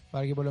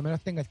 para que por lo menos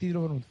tenga el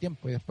título por un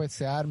tiempo y después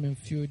se arme un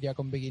feud ya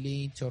con Becky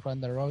Lynch o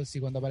Ronda Rousey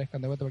cuando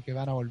aparezcan de vuelta, porque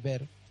van a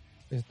volver,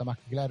 eso está más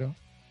que claro.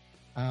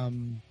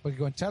 Porque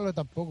con Charlotte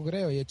tampoco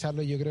creo, y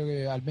Charlotte yo creo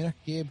que al menos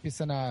que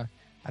empiezan a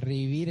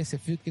revivir ese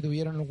feud que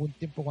tuvieron algún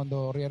tiempo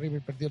cuando Rhea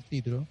Ripley perdió el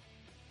título,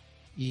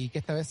 y que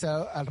esta vez sea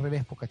al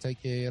revés, pues, ¿cachai?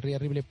 Que Rhea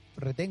Ripley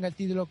retenga el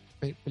título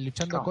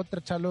luchando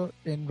contra Charlotte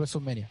en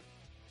WrestleMania.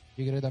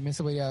 Yo creo que también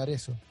se podría dar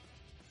eso.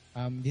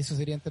 Y eso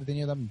sería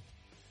entretenido también,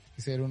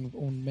 que ser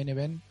un main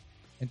event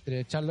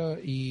entre Charlotte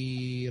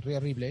y Rhea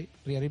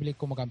Ripley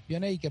como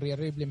campeona, y que Rhea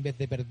Ripley, en vez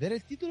de perder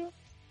el título,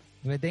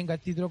 retenga el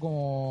título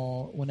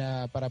como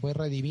para poder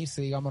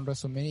redimirse, digamos, en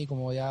WrestleMania, y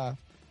como ya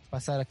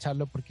pasar a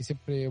Charlotte, porque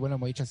siempre, bueno,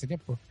 hemos dicho hace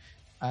tiempo,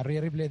 a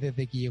Rhea Ripley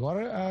desde que llegó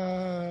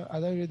a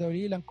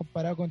WWE la han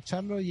comparado con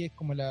Charlotte, y es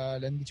como le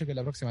han dicho que es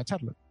la próxima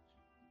Charlotte.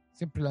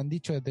 Siempre lo han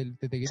dicho desde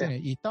que tiene.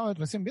 Y estamos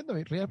recién viendo,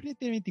 Rhea Ripley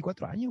tiene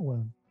 24 años,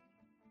 weón.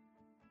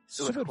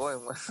 Súper joven,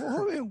 weón.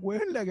 Joven,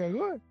 weón, la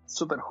cagó.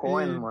 Súper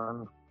joven,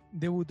 weón.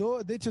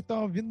 Debutó, de hecho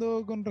estábamos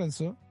viendo con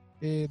Renzo,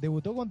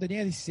 debutó cuando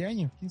tenía 16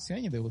 años, 15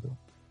 años debutó.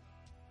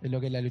 En lo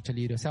que es la lucha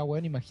libre. O sea,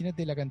 bueno,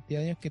 imagínate la cantidad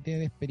de años que tiene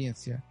de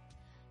experiencia.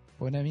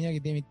 Una mina que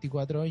tiene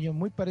 24 años,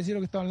 muy parecido a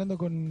lo que estaba hablando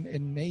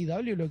en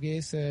AEW, lo que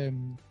es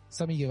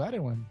Sammy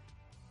Guevara, weón.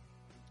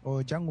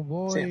 O Jungle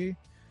Boy.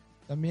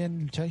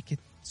 También luchadores que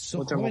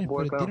son jóvenes,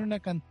 pero tienen una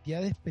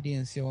cantidad de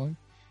experiencia, weón.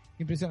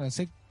 Impresionante. No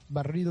sé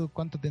Barrido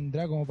cuánto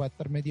tendrá como para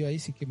estar metido ahí,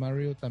 si es que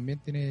Barrido también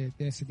tiene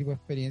ese tipo de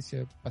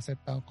experiencia para ser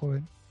tan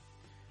joven.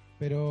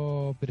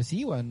 Pero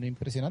sí, bueno,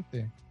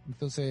 impresionante.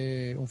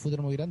 Entonces, un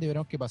futuro muy grande, y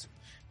veremos qué pasa.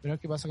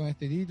 Veremos qué pasa con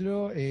este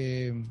título.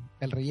 El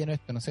relleno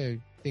no sé.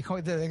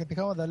 Dejamos de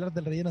hablar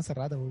del relleno hace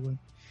rato, pues, bueno.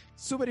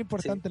 Súper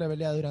importante la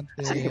pelea durante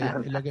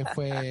lo que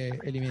fue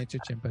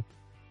Elimination Chamber.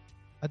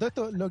 A todo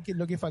esto,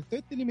 lo que faltó de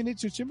este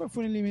Elimination Chamber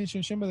fue un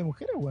Elimination Chamber de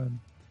mujeres,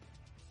 weón.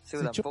 Sí,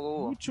 se tampoco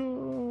hubo.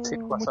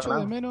 Mucho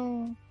de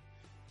menos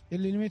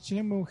el Elimination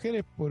Chamber de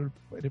mujeres por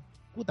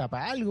puta,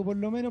 para algo, por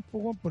lo menos,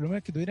 por lo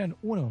menos que tuvieran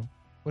uno.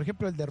 Por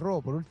ejemplo, el de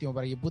Raw, por último,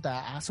 para que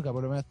puta Asuka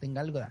por lo menos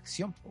tenga algo de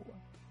acción, po, weón.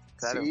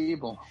 Claro. Sí,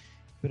 po.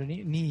 Pero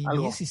ni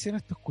si hicieron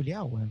estos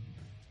culiados, weón.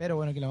 Pero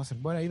bueno, ¿qué le vamos a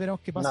hacer? Bueno, ahí veremos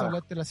qué pasa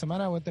durante la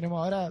semana. Bueno,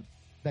 tenemos ahora,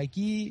 de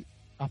aquí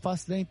a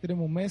Fastlane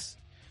tenemos un mes,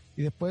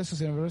 y después de eso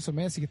se nos va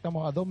WrestleMania, así que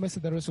estamos a 2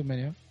 meses de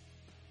WrestleMania.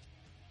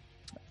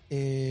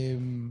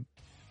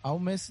 A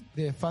un mes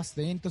de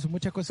Fastlane, entonces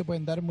muchas cosas se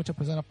pueden dar, muchas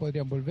personas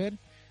podrían volver,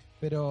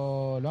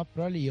 pero lo más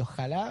probable, y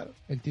ojalá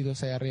el título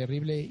sea Rhea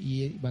Ripley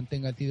y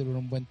mantenga el título por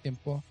un buen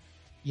tiempo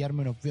y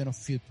arme unos buenos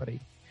feuds por ahí.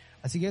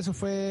 Así que eso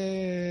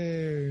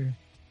fue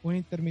una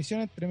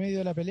intermisión entre medio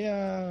de la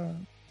pelea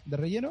de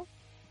relleno,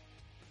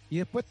 y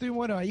después tuvimos,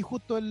 bueno, ahí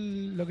justo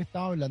lo que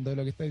estábamos hablando, de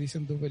lo que está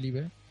diciendo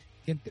Felipe,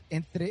 que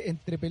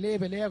entre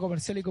pelea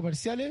comercial y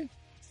comerciales,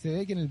 se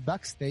ve que en el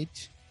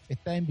backstage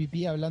está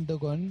MVP hablando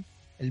con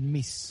el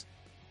Miz,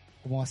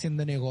 como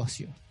haciendo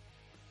negocio.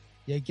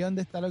 Y aquí es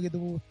donde está lo que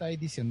tú estabas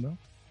diciendo,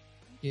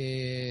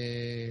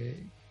 que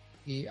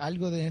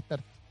algo deben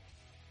estar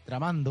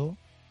tramando.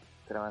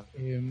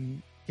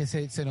 Que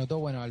se notó,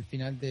 bueno, al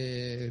final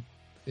del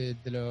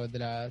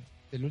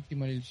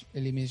último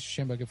Elimination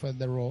Chamber, que fue el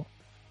de Raw,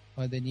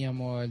 donde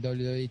teníamos el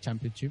WWE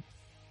Championship.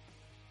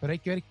 Pero hay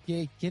que ver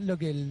qué es lo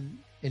que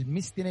el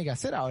Miz tiene que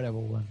hacer ahora,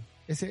 pues, bueno.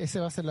 Ese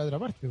va a ser la otra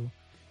parte, pues.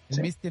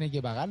 El Miz tiene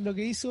que pagar lo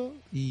que hizo,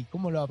 y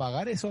cómo lo va a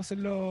pagar, eso va a ser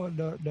lo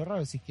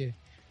raro. Así que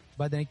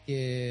va a tener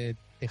que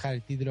dejar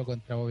el título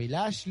contra Bobby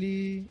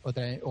Lashley,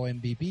 o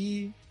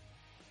MVP,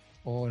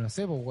 o no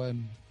sé, pues,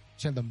 bueno,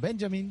 Sheldon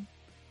Benjamin.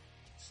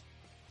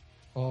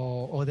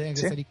 O tiene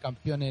que salir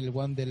campeón el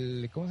one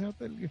del... ¿Cómo se llama?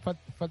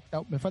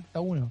 Me falta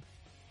uno.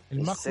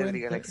 El más joven.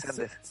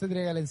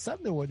 Cedric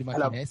Alexander, weón.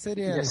 Imagínate,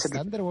 Cedric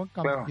Alexander, weón,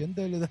 campeón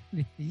de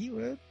WWE,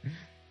 weón.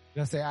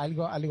 No sé,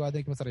 algo va a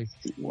tener que pasar ahí.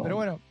 Sí, bueno. Pero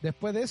bueno,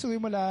 después de eso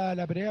tuvimos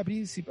la pelea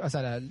principal, o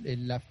sea,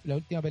 la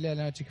última pelea de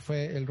la noche, que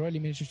fue el Raw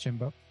Elimination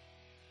Chamber.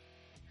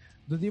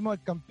 Tuvimos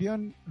al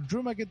campeón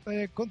Drew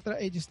McIntyre contra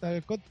AJ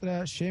Styles,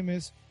 contra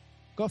Sheamus,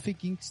 Kofi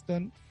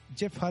Kingston,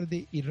 Jeff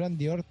Hardy y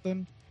Randy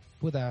Orton.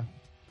 Puras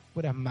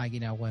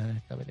máquinas, weón, en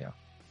esta pelea.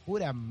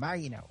 Puras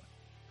máquinas, weón.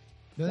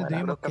 Donde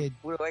tuvimos que...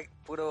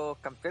 Puros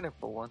campeones,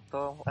 pues, weón.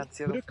 Todos han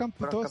sido puros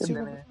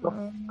campeones.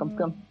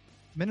 Campeón.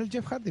 Menos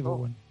Jeff Hardy, pues,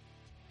 weón.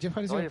 Jeff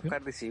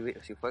Hardy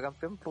si fue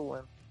campeón, pues,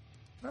 weón.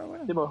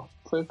 Bueno. Sí, pues,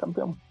 fue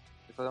campeón.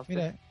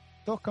 Mira,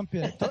 todos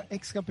campeones, todos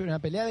ex campeones, una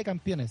pelea de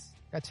campeones,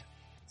 cacha.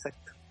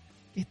 Exacto.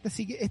 Este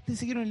sí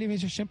que era un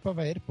Elimination Chamber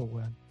para ver, pues,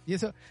 weón. Y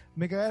eso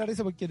me cagaba la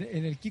risa porque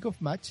en el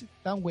kickoff match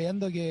estaban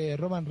weyando que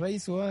Roman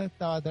Reigns, weón,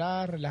 estaba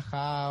atrás,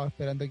 relajado,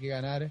 esperando que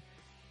ganara.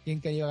 Quién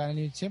que iba a ganar el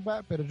Elimination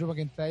Chamber, pero Drew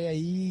McIntyre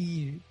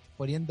ahí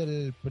poniendo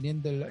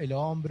el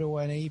hombro,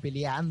 weón, ahí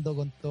peleando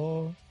con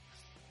todo.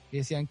 Y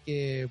decían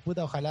que,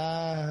 puta,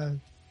 ojalá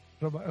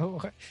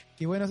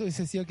que bueno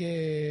hubiese sido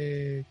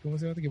que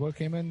Paul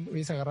Heyman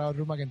hubiese agarrado a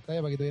Drew McIntyre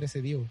para que tuviera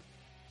ese divo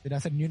de no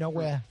hacer ni una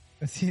wea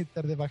así,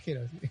 estar de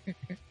pajero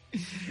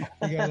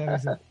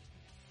así.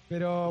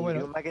 Pero bueno,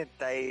 Drew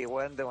McIntyre,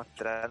 weón,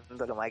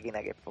 demostrando lo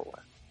máquina que es, weón.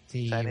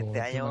 Sí, o sea, en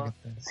este año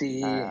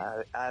sí.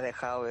 ha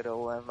dejado, pero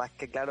weón, más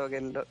que claro que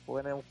el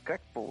weón es un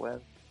crack, weón.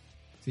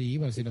 Sí,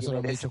 bueno, si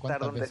nosotros lo hemos dicho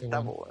cuántas veces,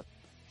 weón.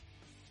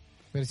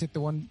 Pero si este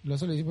weón,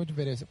 nosotros lo hicimos muchas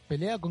veces,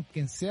 pelea con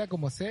quien sea,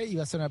 como sea, y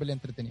va a ser una pelea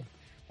entretenida.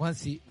 Juan,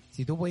 si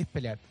tú podés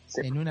pelear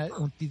en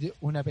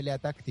una pelea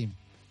tag team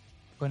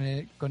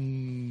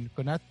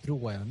con Astro,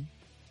 weón,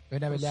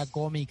 una pelea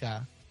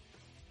cómica,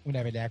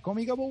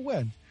 pues,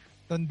 weón,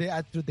 donde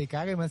Astro te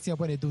caga y más encima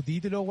pone tu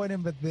título, weón,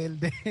 en vez de él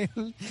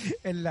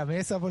en la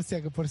mesa por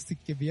si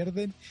que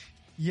pierden,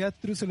 y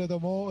Astro se lo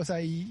tomó, o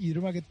sea, y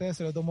Drew McIntyre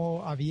se lo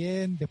tomó a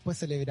bien, después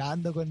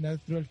celebrando con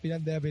Astro al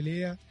final de la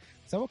pelea.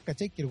 O sea, vos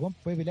cachai que el weón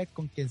puede pelear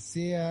con quien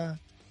sea.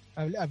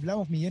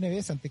 Hablamos millones de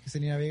veces antes que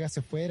Selena Vega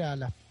se fuera,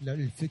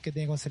 el feud que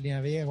tenía con Selena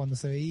Vega cuando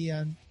se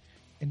veían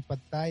en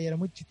pantalla era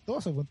muy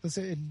chistoso, pues.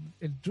 Entonces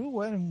el Drew,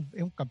 bueno,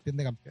 es un campeón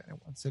de campeones,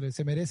 bueno.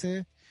 Se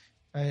merece.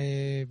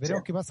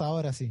 Veremos qué pasa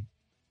ahora, sí.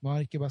 Vamos a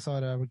ver qué pasa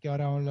ahora, porque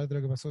ahora vamos a hablar de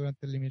lo que pasó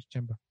durante el Elimination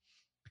Chamber.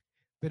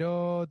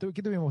 Pero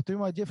 ¿qué tuvimos?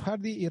 Tuvimos a Jeff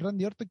Hardy y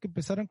Randy Orton que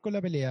empezaron con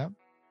la pelea.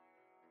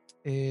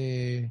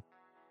 De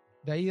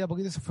ahí de a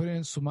poquito se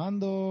fueron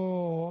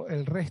sumando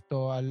el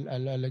resto a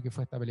lo que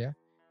fue esta pelea.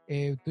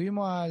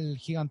 Tuvimos al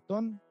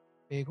gigantón,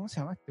 ¿cómo se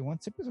llama este?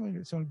 Siempre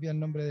se me olvida el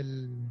nombre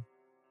del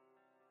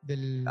se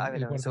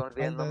me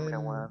olvida el nombre,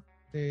 weón.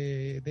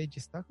 De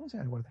AJ Styles. ¿Cómo se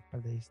llama el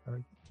guardaespaldas de AJ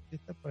Styles?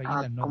 Está por aquí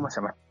las notas. ¿Cómo se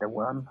llama este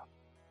weón?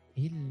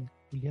 El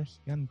culiao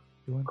gigante,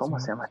 weón. ¿Cómo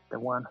se llama este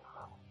weón?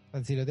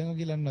 Si lo tengo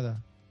aquí en las notas.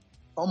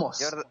 Homos.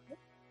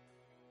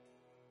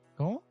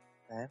 ¿Cómo?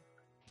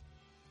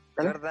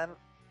 Jordan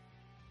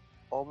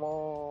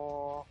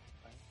Homo.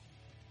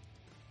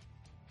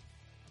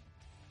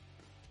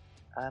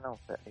 No,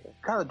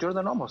 claro,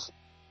 Jordan Homos.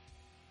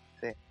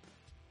 Sí.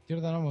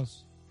 Jordan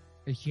Homos.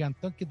 El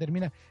gigantón que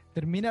termina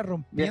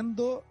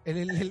rompiendo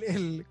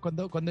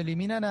cuando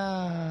eliminan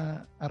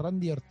a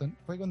Randy Orton.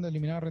 ¿Fue cuando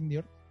eliminaron a Randy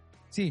Orton?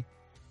 Sí.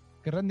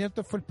 Que Randy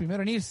Orton fue el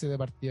primero en irse de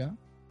partida.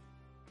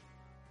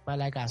 Para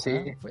la casa.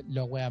 Sí. Fue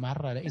la wea más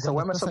rara. Esa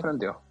wea me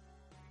sorprendió.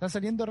 Está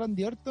saliendo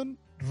Randy Orton,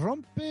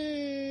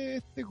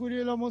 rompe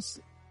Curiel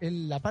Homos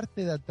en la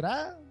parte de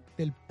atrás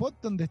del pot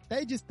donde está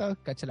AJ Styles.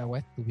 Cacha la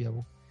wea estúpida,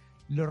 po.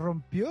 Lo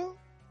rompió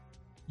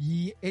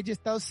y AJ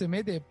Styles se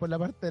mete por la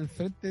parte del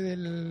frente de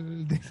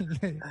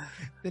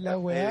la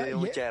weá. Me dio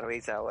mucha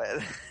risa, weón.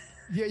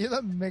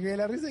 Yo me quedé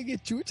la risa de que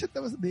chucha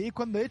estamos de ahí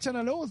cuando echan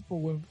a Lobos,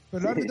 pues weón.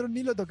 Pero los árbitros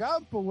ni lo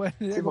tocaban, pues weón.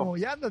 Era sí, como,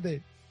 ya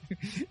ándate.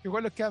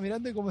 Igual los quedaba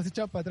mirando y como se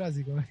echaban para atrás.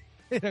 Y como,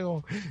 era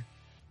como,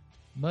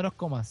 no nos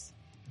comas,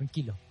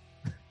 tranquilo.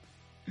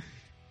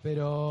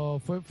 Pero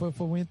fue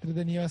muy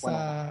entretenido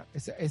esa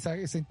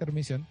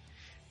intermisión.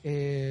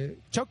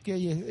 Choque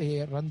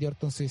y Randy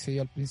Orton se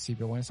dio al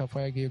principio. Bueno, esa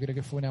fue que yo creo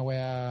que fue una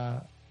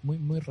wea muy,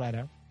 muy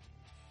rara.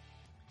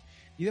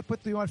 Y después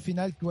tuvimos al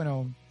final que,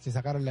 bueno, se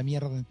sacaron la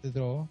mierda entre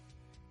todos.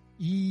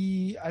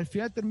 Y al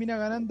final termina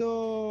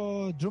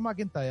ganando Drew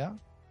McIntyre,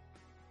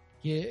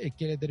 que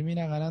le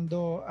termina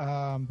ganando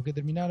a. Porque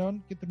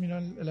terminaron. ¿Quién terminó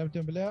la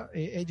última pelea?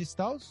 AJ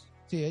Styles.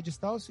 Sí, AJ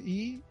Styles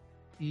y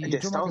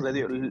AJ Styles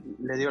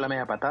le dio la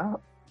media patada.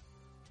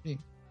 Sí.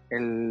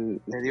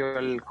 Le dio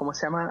el, ¿cómo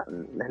se llama?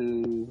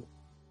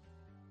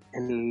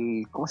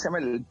 ¿Cómo se llama?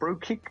 El bro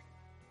kick.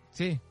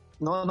 Sí.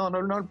 No,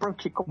 el bro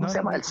kick, ¿cómo se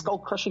llama? El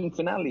skull crushing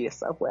final y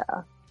esa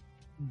weá.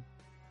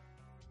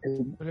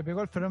 Le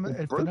pegó el fenómeno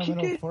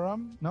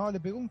forearm. No,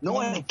 le pegó un.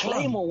 No, el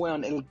Claymore,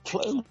 weón. El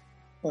Claymore.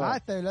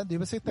 Está hablando. Yo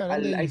pensé que estaba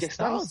hablando de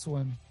Styles,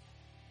 weón.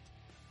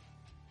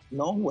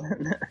 No,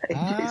 weón.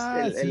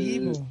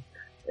 Sí,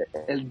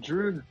 el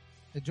Drew.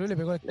 Drew le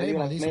pegó el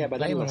Claymore, le hizo un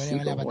Claymore, le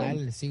dio la patada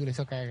al siglo, le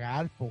hizo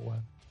cagar, po,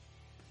 weón.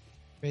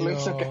 Pero... Lo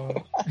hizo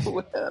cagar,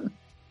 weón.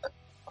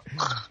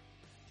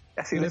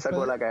 Así le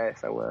sacó la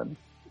cabeza, weón.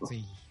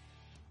 Sí.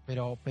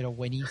 Pero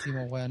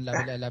buenísimo, weón,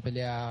 la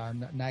pelea,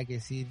 nada que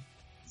decir.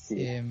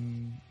 Sí.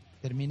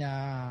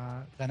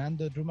 Termina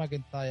ganando Drew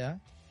McIntyre.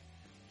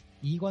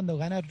 Y cuando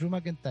gana Drew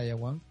McIntyre,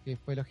 weón, que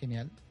fue lo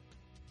genial.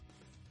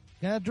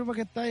 Gana Drew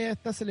McIntyre,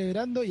 está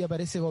celebrando y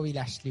aparece Bobby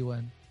Lashley,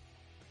 weón.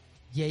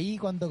 Y ahí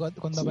cuando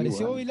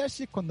apareció Bobby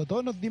Lashley es cuando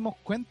todos nos dimos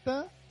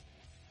cuenta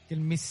que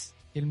el Miz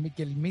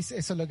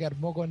eso es lo que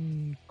armó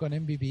con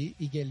MVP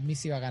y que el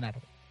Miz iba a ganar.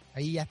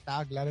 Ahí ya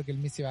estaba claro que el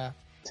Miz iba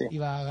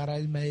a agarrar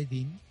el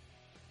maletín.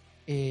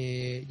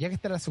 Ya que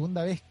esta era la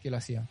segunda vez que lo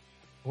hacía.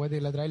 Recuerda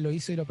que la otra vez lo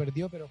hizo y lo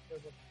perdió, pero fue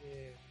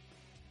porque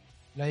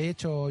lo había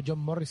hecho John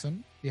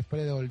Morrison y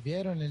después le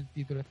devolvieron el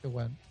título a este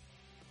weón.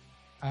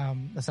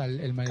 O sea,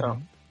 el maletín.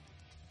 Claro.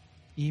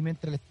 Y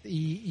mientras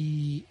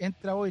y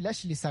entra Bobby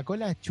Lashley, le sacó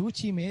la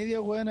chucha y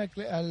media, weón,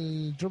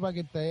 al Drew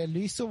McIntyre, lo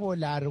hizo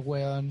volar,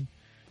 weón,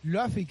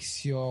 lo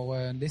asfixió,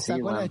 weón, le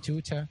sacó la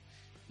chucha.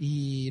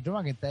 Y Drew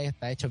McIntyre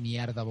está hecho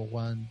mierda, po,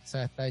 weón. O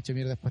sea, está hecho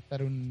mierda después de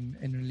estar en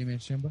un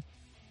Elimination.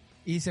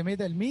 Y se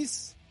mete el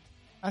Miz,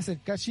 hace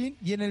el cash-in,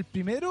 y en el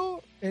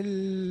primero,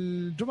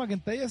 el Drew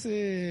McIntyre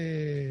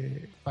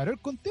se paró el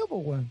conteo, po,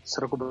 weón.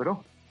 Se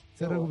recuperó.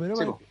 Sí,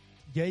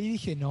 y ahí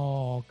dije,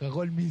 no,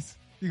 cagó el Miz.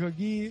 Dijo,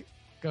 aquí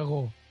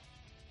cagó.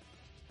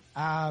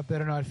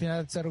 Pero no, al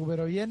final se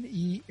recuperó bien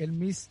y el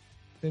Miz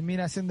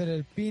termina haciéndole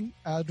el pin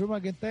a Drew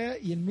McIntyre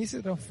y el Miz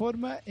se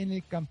transforma en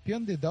el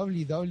campeón de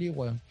WWE,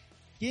 weón.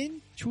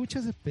 ¿Quién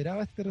chucha se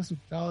esperaba este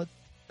resultado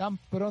tan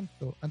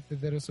pronto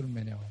antes de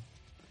WrestleMania, weón?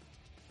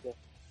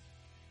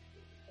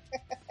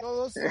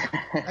 Todos,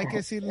 hay que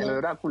decirlo. El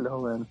oráculo,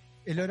 weón.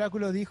 El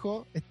oráculo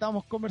dijo,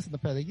 estábamos conversando,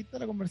 espérate, aquí está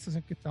la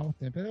conversación que estábamos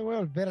teniendo, pero voy a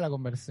volver a la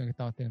conversación que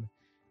estábamos teniendo.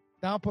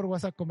 Estábamos por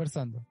WhatsApp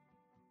conversando.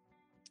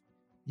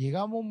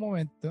 Llegamos a un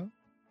momento,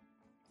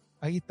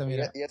 aquí está,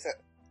 mira. Pero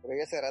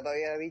yo hace rato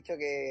había dicho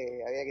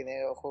que había que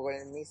tener ojo con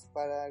el Miz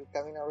para el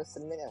camino a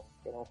WrestleMania,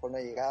 que a lo mejor no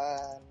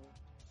llegaban.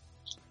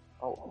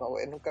 No,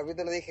 en un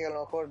capítulo dije que a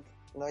lo mejor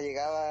no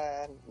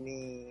llegaba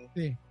ni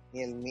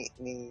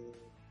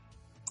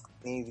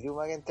Drew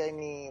McIntyre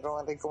ni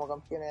Roman Reigns como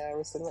campeones a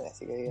WrestleMania,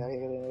 así que había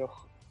que tener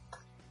ojo.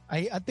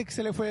 Ahí, antes que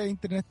se le fue a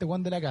internet este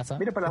weón de la casa,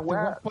 mira, para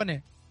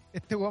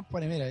este weón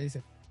pone, mira,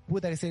 dice,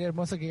 puta que sería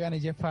hermoso que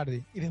gane Jeff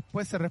Hardy, y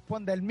después se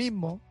responde al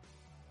mismo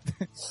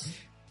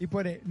y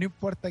pone, no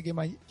importa que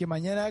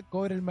mañana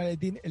cobre el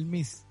maletín el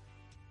Miz.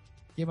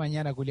 Que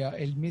mañana, culiao,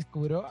 el Miz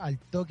cobró al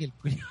toque el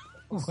culiao,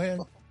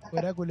 weón,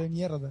 oráculo de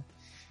mierda,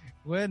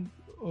 weón,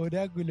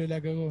 oráculo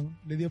la cagó,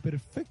 le dio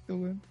perfecto,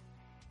 weón.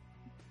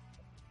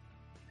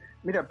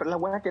 Mira, pero la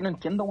weá que no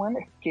entiendo, weón,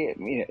 es que,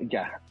 mira,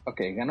 ya,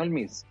 okay, ganó el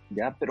Miz,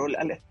 ya, pero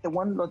este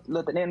weón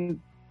lo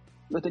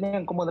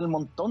tenían como del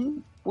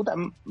montón, puta,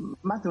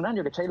 más de un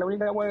año, ¿cachai? La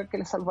única weá que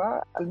le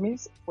salvaba al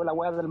Miz fue la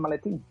weá del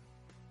maletín.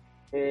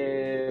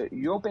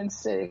 Yo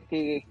pensé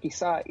que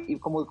quizá, y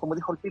como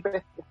dijo el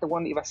Pipe, este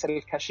weón iba a ser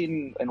el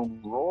cash-in en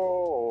un Raw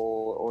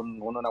o en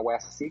una weá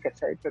así,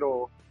 ¿cachai?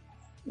 Pero,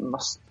 no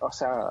sé,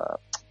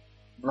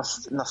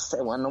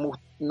 weón,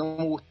 no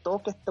me gustó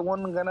que este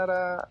weón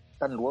ganara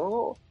tan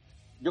luego.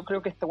 Yo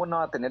creo que este weón no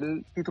va a tener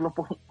el título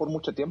por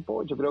mucho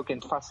tiempo. Yo creo que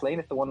en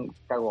Fastlane este weón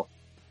cagó.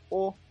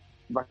 O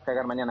va a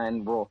cagar mañana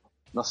en Raw.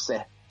 No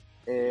sé.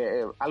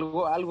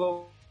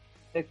 Algo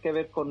tiene que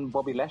ver con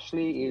Bobby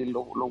Lashley y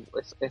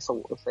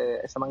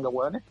esa manga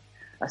weones.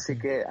 Así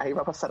que ahí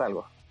va a pasar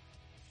algo.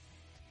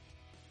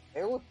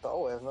 Me gustó,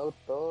 weón. Me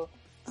gustó.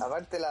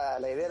 Aparte esa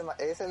es la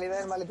idea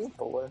del maletín,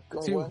 weón. Que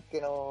un weón que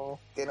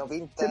no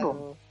pinta. Sí,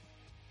 no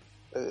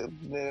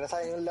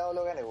sabe ni un lado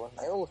lo gane, weón.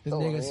 A mí me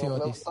gustó. Me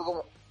gustó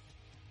como...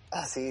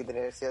 sí,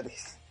 tenía que ser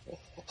Otis.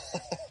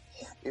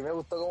 Y me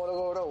gustó cómo lo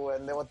cobró,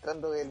 weón,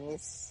 demostrando que el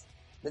Miz...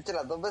 De hecho,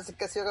 las 2 veces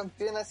que ha sido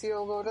campeón ha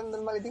sido cobrando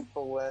el maletín,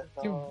 weón.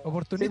 No... Sí,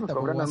 oportunista,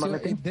 weón.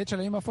 De hecho,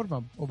 la misma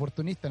forma,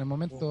 oportunista en el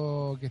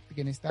momento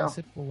que necesitaba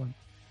hacer, weón.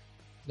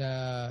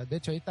 De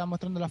hecho, ahí estaba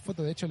mostrando las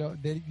fotos, de hecho,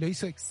 lo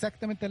hizo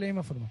exactamente de la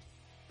misma forma.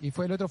 Y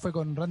el otro fue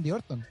con Randy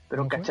Orton.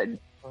 Pero, ¿cachai?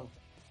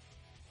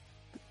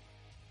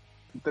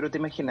 Pero te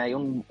imaginas, hay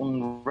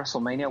un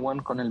WrestleMania,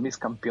 weón, con el Miz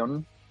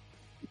campeón.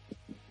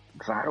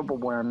 Raro,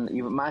 pues, weón,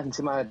 y más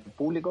encima del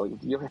público,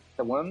 yo creo que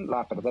este weón la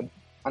va a perder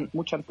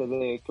mucho antes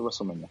de que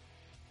WrestleMania.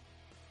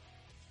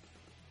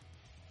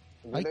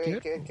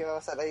 ¿Qué va a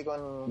pasar ahí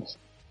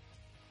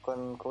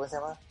con ¿cómo se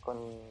llama? Con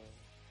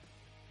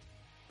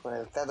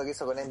el trato que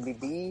hizo con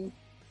MVP,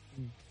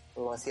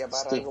 como decía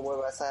Parra, algo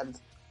puede pasar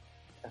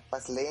en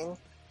Fastlane,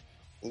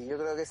 y yo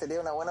creo que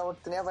sería una buena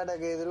oportunidad para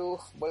que Drew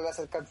vuelva a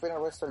ser campeón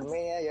en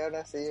WrestleMania y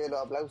ahora se lleve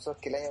los aplausos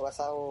que el año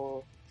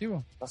pasado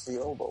no se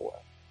llevó, pues,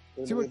 weón.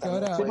 Sí, porque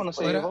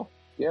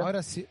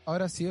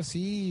ahora sí o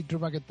sí Drew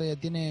McIntyre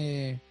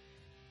tiene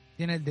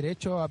el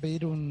derecho a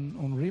pedir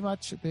un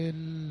rematch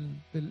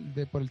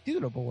por el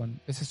título, pues, bueno.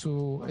 Ese es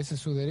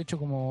su derecho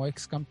como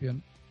ex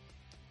campeón.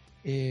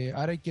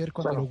 Ahora hay que ver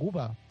cuándo lo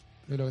ocupa,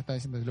 es lo que está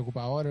diciendo, si lo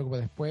ocupa ahora, lo ocupa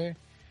después,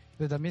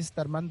 pero también se está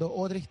armando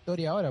otra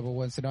historia ahora, pues,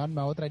 weón. Se nos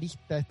arma otra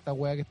lista de esta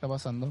weá que está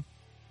pasando.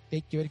 Que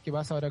hay que ver qué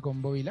pasa ahora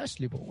con Bobby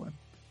Lashley, pues,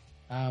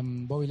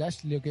 weón. Bobby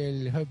Lashley, lo que es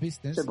el Hurt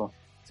Business. Sí, po.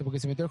 Porque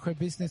se metió el Hurt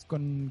Business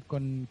con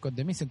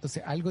The Miz.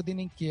 Entonces, algo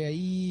tienen que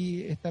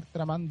ahí estar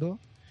tramando.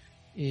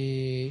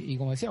 Y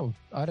como decía,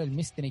 ahora el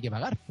Miz tiene que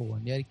pagar, pues,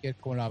 weón. Y hay que ver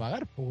cómo lo va a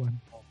pagar, pues,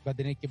 weón. Va a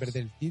tener que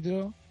perder el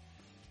título.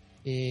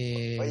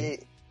 Oye,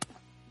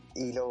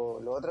 y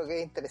lo otro que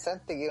es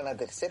interesante, que es una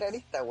tercera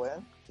lista,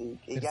 weón,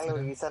 y que algo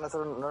que quizás a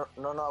nosotros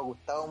no nos ha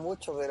gustado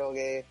mucho, pero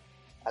que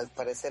al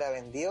parecer ha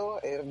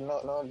vendido, es no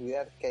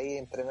olvidar que ahí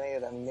entre medio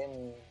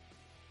también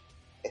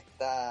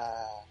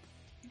está,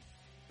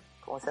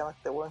 ¿cómo se llama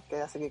este weón que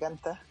hace que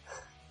canta?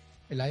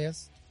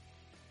 Elias.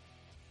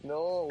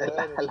 No, weón.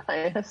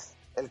 Elias.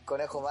 El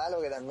conejo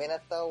malo, que también ha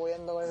estado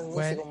weando con el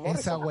músico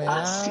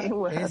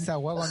Bueno, esa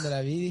weá cuando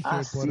la vi dije,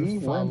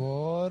 por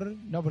favor,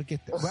 no, porque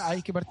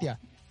ahí que partía.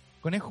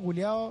 Conejo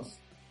culiao,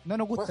 no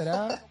nos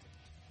gustará,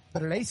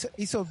 pero la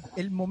hizo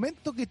el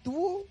momento que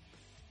tuvo,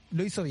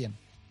 lo hizo bien.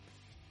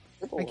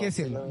 Hay que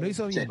decirlo, lo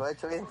hizo bien. Lo ha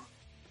hecho bien.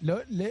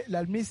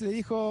 Al Miz le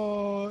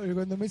dijo,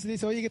 cuando Miz le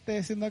dice, oye, ¿qué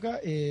estás haciendo acá?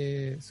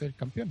 Soy el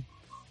campeón.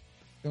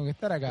 Tengo que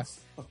estar acá.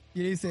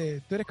 Y le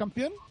dice, ¿tú eres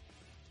campeón?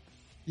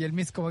 Y el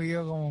Miz como que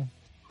quedó como,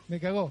 me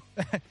cagó.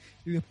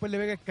 Y después le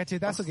pega el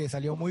cachetazo que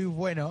salió muy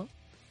bueno.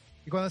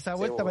 Y cuando se da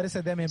vuelta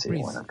aparece Damian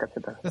Priest. Bueno,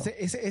 entonces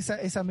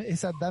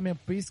esa Damian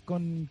Priest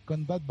con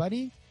Bad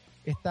Bunny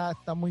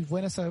está muy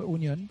buena esa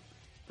unión.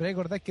 Pero hay que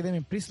recordar que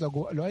Damian Priest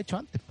lo ha hecho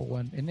antes, pues,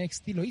 bueno. En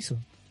NXT lo hizo.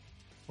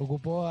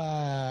 Ocupó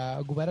a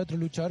ocupar a otro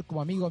luchador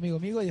como amigo,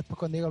 y después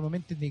cuando llega el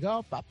momento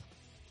indicado, ¡pap!,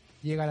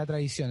 llega la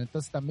tradición.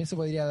 Entonces también se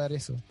podría dar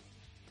eso.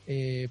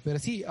 Pero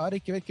sí, ahora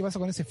hay que ver qué pasa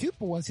con ese feud,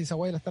 pues, bueno, si esa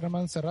guay la está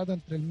armando hace rato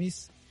entre el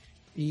Miz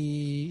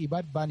y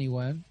Bad Bunny,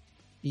 weón.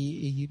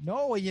 Y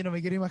no, oye, no me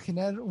quiero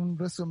imaginar un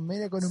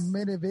WrestleMania con un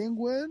main event,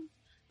 weón,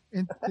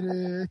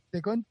 entre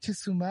este conche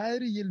su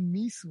madre y el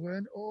Miz,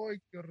 weón.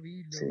 ¡Ay, qué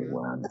horrible, sí,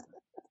 weón!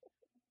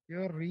 ¡Qué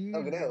horrible!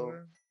 No creo.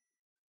 Weón.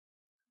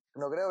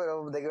 No creo,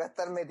 pero de que va a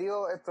estar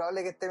metido, es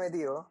probable que esté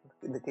metido.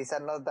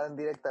 Quizás no tan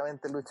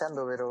directamente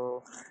luchando,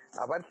 pero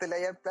aparte le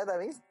haya plata a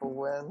mí, pues,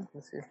 weón.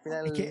 Si al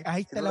final, es que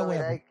ahí está la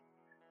weá.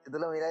 Si tú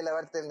lo miráis la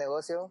parte del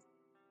negocio,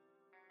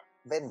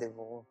 vende,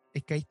 pues.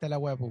 Es que ahí está la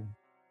weá, pues.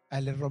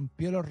 Le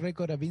rompió los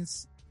récords a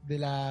Vince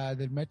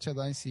del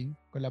merchandising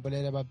con la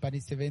polera de Bad Bunny.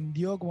 Se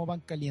vendió como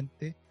pan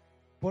caliente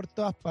por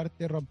todas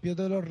partes, rompió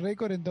todos los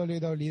récords en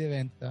WWE de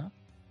venta.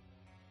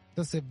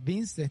 Entonces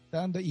Vince está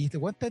dando, y este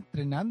weón está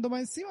entrenando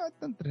más encima,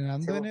 está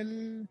entrenando en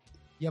el,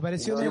 y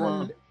apareció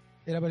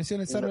apareció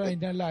en el Saturday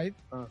Night Live,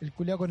 el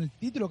culiao con el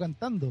título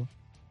cantando.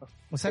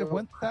 O sea, el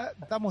weón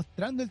está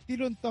mostrando el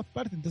título en todas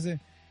partes. Entonces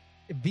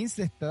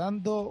Vince le está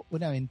dando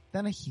una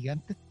ventana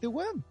gigante a este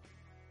weón.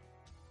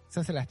 O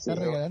sea, se la está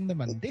regalando en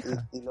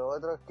bandeja. Y lo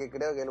otro es que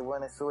creo que el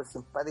weón es súper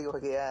simpático,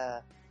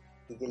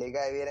 y que le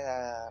cae bien,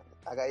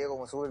 ha caído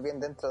como súper bien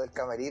dentro del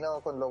camerino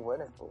con los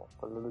buenos,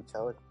 con los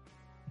luchadores.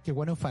 Que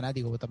bueno es un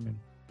fanático también.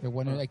 Es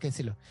bueno, hay que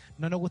decirlo.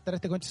 No nos gustará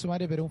este conche su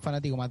madre, pero es un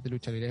fanático más de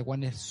lucha libre. El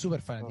bueno es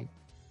súper fanático.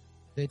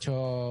 De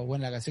hecho,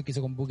 bueno, la canción que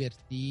hizo con Booker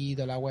T,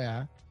 toda la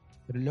weá.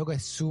 Pero el loco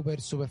es súper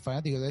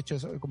fanático. De hecho,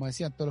 como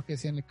decían todos los que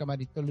decían en el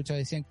camarín, todos los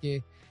luchadores decían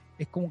que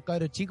es como un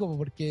cabro chico,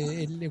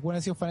 porque el weón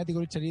ha sido fanático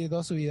de lucha libre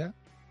toda su vida.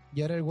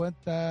 Y ahora el weón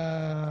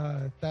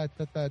está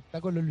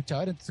con los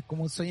luchadores, entonces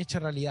como un sueño hecho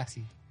realidad,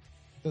 sí.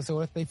 Entonces el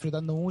weón está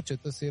disfrutando mucho,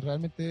 entonces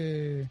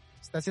realmente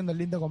está haciendo el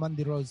lindo con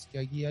Mandy Rose, que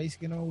ahí sí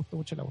que no me gustó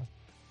mucho la weón.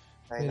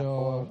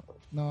 Pero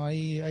no,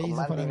 ahí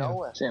se fue la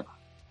weón. Sí.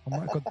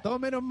 Con todo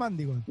menos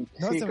Mandy, weón.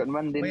 No, sí, con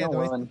Mandy no,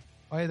 weón.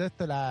 Oye, todo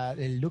esto,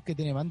 el look que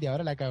tiene Mandy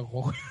ahora la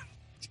cagó,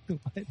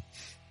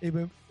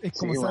 es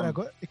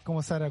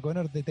como Sarah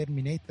Connor de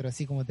Terminator,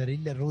 así como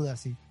terrible ruda,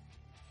 así.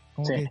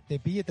 Como que te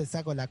pillo y te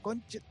saco la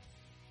concha.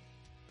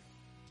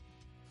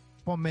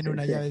 Ponme en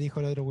una llave, dijo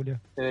el otro Julio.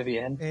 Se ve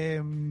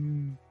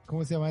bien.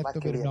 ¿Cómo se llama esto?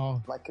 Pero bien,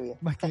 no.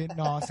 Más que bien.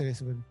 No, se ve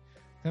súper bien.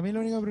 También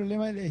el único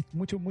problema es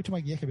mucho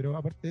maquillaje, pero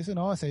aparte de eso,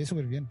 no, se ve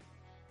súper bien.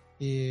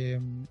 Y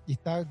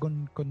está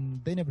con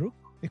Dana Brooke,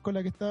 es con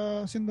la que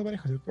está haciendo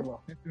pareja,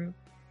 ¿cierto?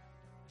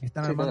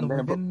 Están armando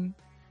muy bien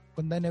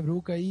con Dana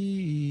Brooke ahí.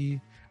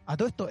 Y a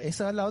todo esto,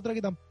 esa es la otra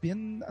que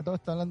también, a todo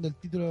está hablando del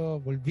título,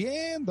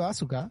 volviendo a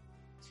Asuka.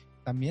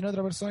 También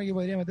otra persona que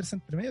podría meterse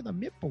entre medio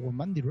también, pues con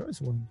Mandy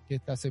Rose, que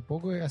está hace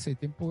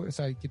tiempo, o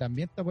sea, que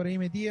también está por ahí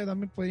metida,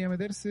 también podría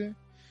meterse.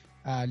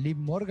 A Liv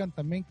Morgan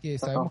también, que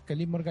sabemos que a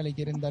Liv Morgan le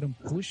quieren dar un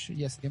push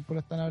y hace tiempo lo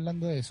están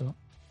hablando de eso.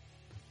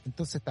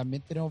 Entonces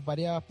también tenemos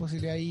varias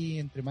posibilidades ahí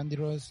entre Mandy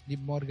Rose, Liv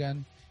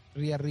Morgan,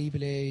 Rhea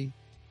Ripley,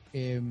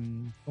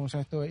 ¿cómo se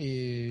llama esto?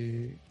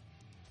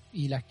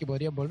 Y las que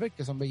podrían volver,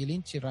 que son Becky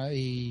Lynch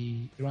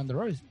y Ronda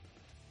Rousey.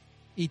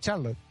 Y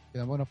Charlotte, que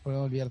tampoco nos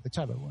podemos olvidar de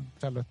Charlotte. Bueno,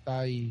 Charlotte está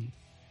ahí,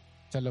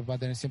 Charlotte va a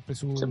tener siempre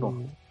su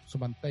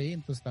pantalla ahí,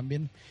 entonces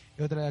también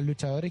es otra de las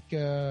luchadoras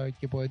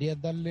que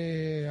podrían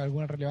darle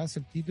alguna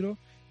relevancia al título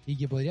y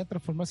que podrían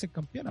transformarse en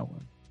campeona,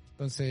 bueno.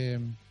 Entonces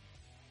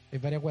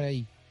es varias por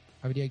ahí,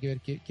 habría que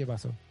ver qué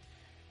pasó.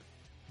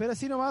 Pero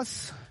así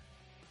nomás,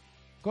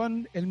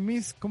 con el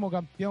Miz como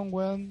campeón,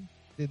 weón,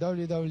 de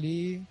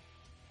WWE.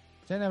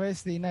 China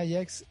Baszler y Nia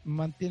Jax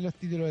mantienen los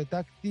títulos de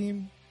Tag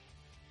Team.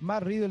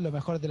 Matt Riddle, lo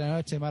mejor de la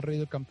noche. Matt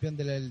Riddle, campeón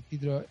del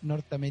título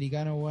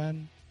norteamericano,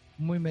 weón.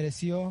 Muy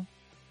merecido.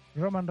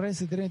 Roman Reigns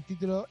se tiene el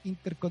título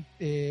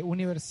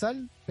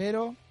universal,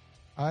 pero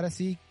ahora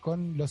sí,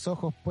 con los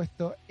ojos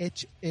puestos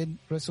Edge en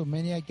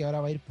Wrestlemania, que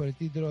ahora va a ir por el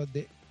título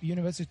de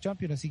Universal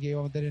Champion, así que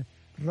vamos a tener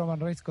Roman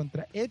Reigns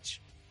contra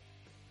Edge.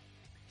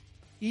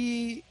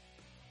 Y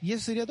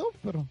eso sería todo,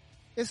 pero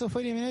eso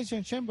fue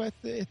Elimination Chamber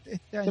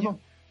este año.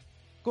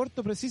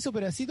 Corto, preciso,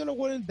 pero así todos los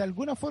güeyes de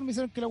alguna forma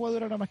hicieron que la agua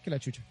durara más que la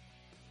chucha.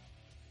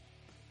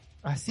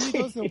 Así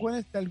todos los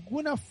güeyes de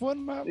alguna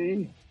forma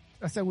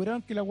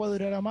aseguraron que la agua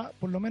durara más,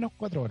 por lo menos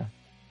 4 horas.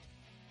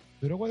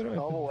 Duró 4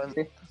 horas. No, pues,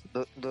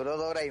 bueno, duró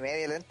 2 horas y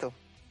media lento.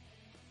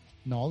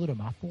 No, duró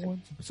más, pues,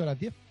 weón. Empezó a las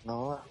 10.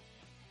 No.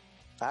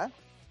 ¿Ah?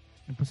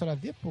 Empezó a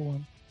las 10, pues,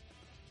 weón.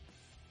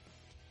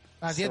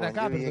 10 de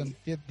acá, perdón.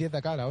 10 de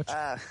acá, a las 8.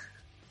 Ah.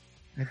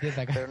 10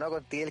 de acá. Pero no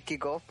conté el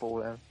kickoff, pues,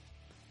 weón.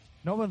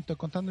 No, bueno, estoy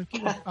contando el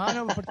kickoff.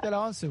 No, pues partí a las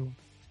 11, pues.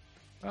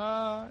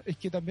 Es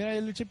que también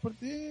hay lucha por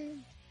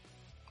ti.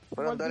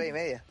 Fueron 2 horas y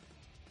media.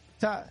 O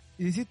sea,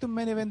 hiciste un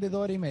main event de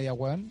 2 horas y media,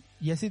 weón.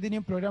 Y así tenía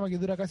un programa que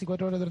dura casi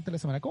 4 horas durante la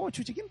semana. ¿Cómo,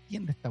 chucha? ¿Quién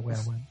entiende esta weá,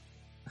 weón?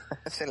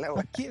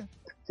 ¿Para qué?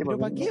 ¿Pero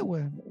para qué,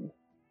 weón?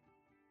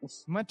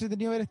 Más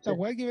entretenido ver esta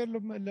weá que ver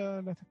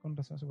las con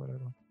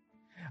razón,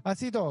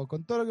 así todo,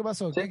 con todo lo que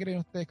pasó. ¿Qué creen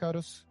ustedes,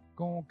 cabros?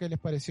 ¿Qué les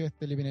pareció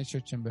este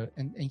Elimination Chamber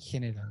en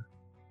general?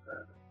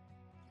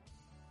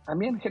 A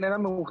mí en general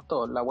me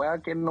gustó. La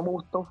weá que no me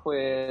gustó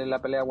fue la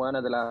pelea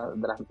weona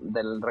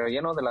del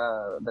relleno de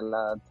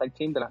la tag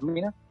team de las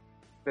minas.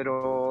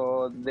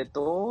 Pero de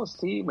todo,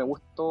 sí, me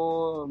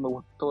gustó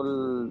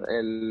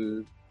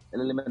el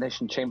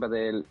Elimination Chamber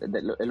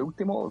del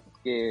último,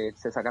 que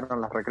se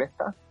sacaron las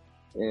recrestas,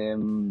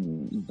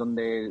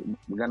 donde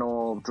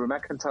ganó Drew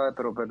McIntyre,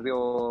 pero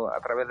perdió a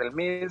través del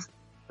Miz.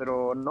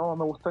 Pero no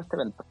me gustó este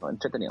evento,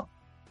 entretenido.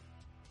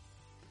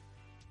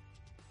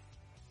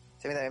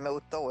 Sí, a mí también me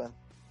gustó, weón.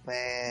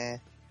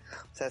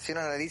 O sea, si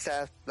uno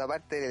analiza la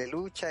parte de la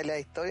lucha y la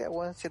historia,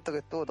 weón, siento que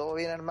estuvo todo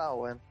bien armado,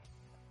 weón.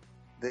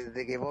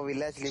 Desde que Bobby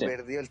Lashley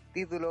perdió el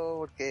título,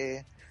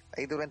 porque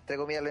ahí tú entre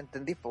comillas lo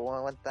entendís, pues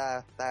weón,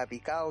 estaba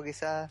picado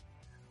quizás,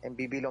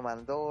 MVP lo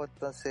mandó,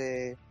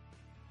 entonces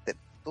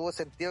tuvo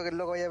sentido que el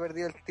loco haya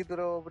perdido el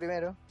título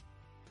primero.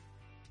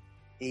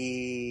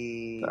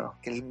 Y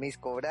que el Miz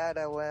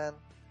cobrara, weón,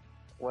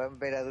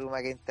 ver a Drew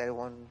McIntyre,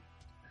 weón.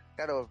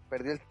 Claro,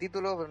 perdió el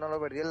título, pero no lo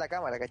perdió en la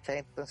cámara, ¿cachai?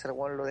 Entonces el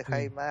weón lo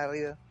dejáis más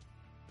arriba.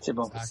 Sí,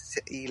 po.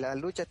 Y las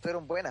luchas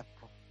estuvieron buenas,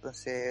 po.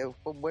 Entonces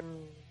fue un buen...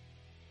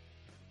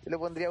 Yo le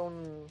pondría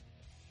un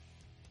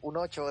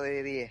 8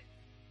 de 10.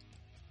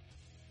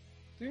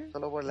 ¿Sí?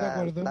 Solo por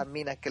las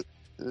minas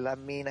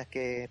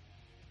que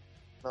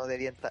no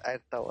deberían haber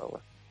estado,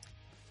 weón.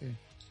 Sí.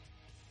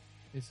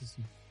 Eso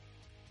sí.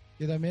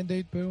 Yo también,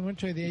 David, pero un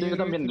 8 de 10. Yo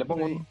también le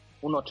pongo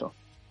un 8.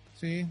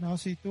 Sí, no,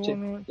 sí, tuvo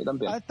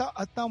también. Ha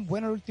estado un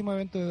bueno el último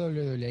evento de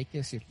WWE, hay que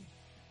decirlo.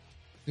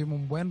 Tuvimos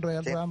un buen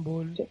Royal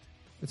Rumble. Sí.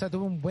 O sea,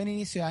 tuvo un buen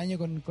inicio de año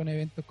con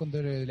eventos con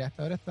WWE.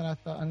 Hasta ahora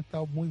han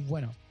estado muy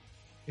buenos.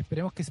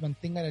 Esperemos que se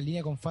mantenga la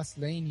línea con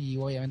Fastlane y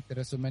obviamente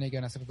WrestleMania, que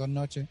van a ser 2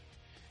 noches.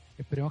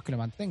 Esperemos que lo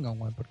mantengan,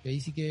 güey, porque ahí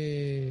sí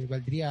que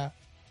valdría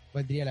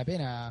la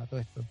pena todo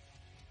esto.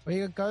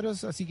 Oigan,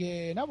 cabros, así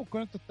que nada, pues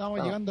con esto estamos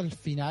llegando al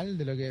final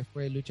de lo que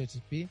fue Lucha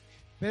HSP.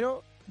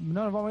 Pero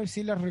no nos vamos a ir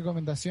sin las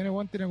recomendaciones.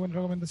 Juan, ¿tiene alguna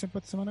recomendación para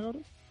esta semana,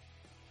 cabros?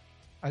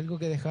 ¿Algo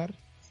que dejar?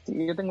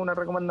 Sí, yo tengo una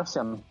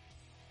recomendación.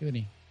 ¿Qué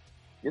vení?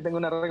 Yo tengo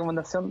una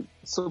recomendación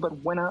súper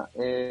buena.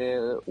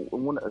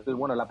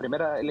 La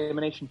primera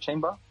Elimination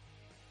Chamber.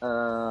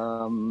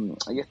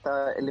 Y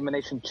esta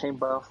Elimination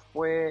Chamber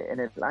fue en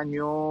el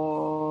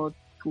año...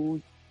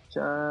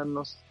 Chucha,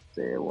 no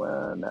sé,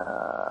 bueno...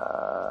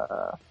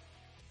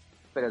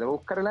 Espérate, voy a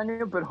buscar el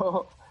año,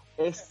 pero...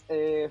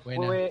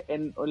 fue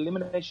en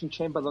Elimination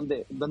Chamber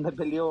donde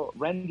peleó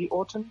Randy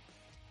Orton,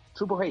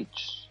 Triple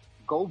H,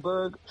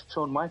 Goldberg,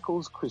 Shawn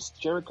Michaels, Chris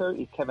Jericho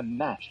y Kevin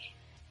Nash.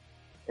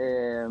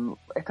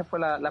 Esta fue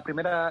la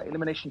primera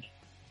Elimination.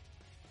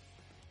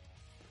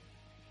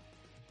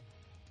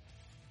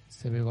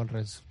 Se ve con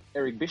Renzo.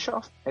 Eric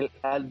Bischoff, el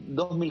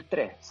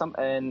 2003,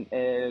 en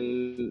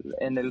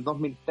el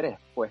 2003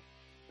 fue.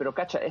 Pero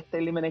cacha, este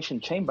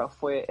Elimination Chamber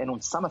fue en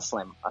un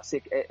SummerSlam,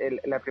 así que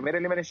la primera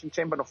Elimination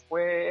Chamber no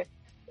fue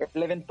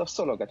el evento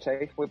solo,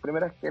 ¿cachai? Fue la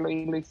primera vez que lo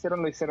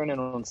hicieron en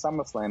un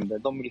SummerSlam de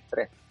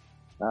 2003.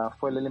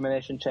 Fue el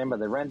Elimination Chamber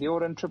de Randy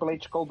Orton, Triple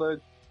H, Goldberg,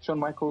 Shawn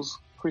Michaels,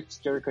 Chris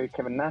Jericho y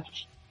Kevin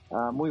Nash.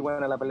 Muy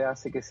buena la pelea,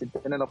 así que si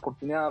tienen la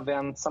oportunidad,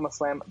 vean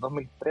SummerSlam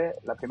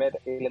 2003, la primera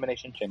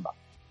Elimination Chamber.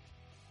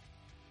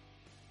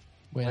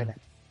 Buena.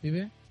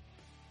 ¿Vive?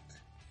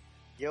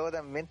 Yo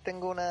también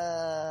tengo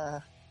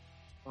una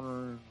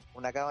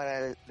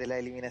cámara de la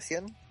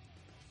eliminación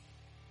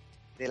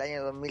del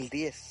año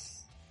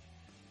 2010,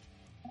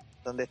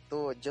 donde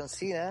estuvo John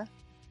Cena,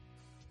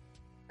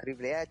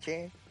 Triple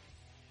H,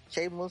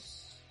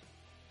 Sheamus,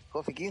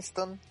 Kofi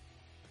Kingston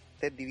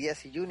Ted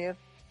DiBiase Jr.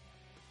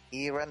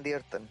 y Randy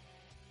Orton.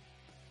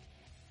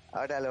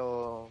 Ahora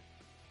lo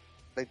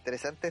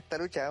interesante de esta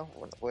lucha,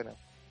 bueno,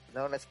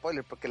 no un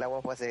spoiler porque la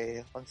hueá fue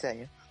hace 11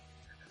 años,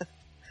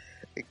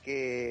 es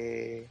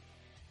que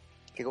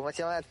como se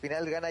llama, al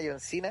final gana John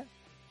Cena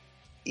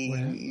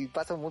y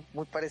pasa muy,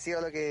 muy parecido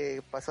a lo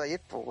que pasó ayer,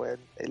 pues, weón,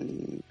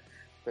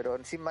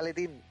 pero sin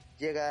maletín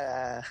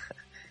llega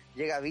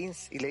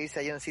Vince y le dice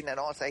a John Cena,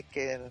 no, sabes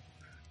que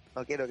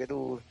no quiero que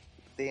tú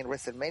estés en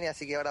WrestleMania,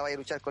 así que ahora vaya a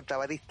luchar contra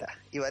Batista,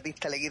 y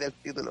Batista le quita el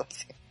título.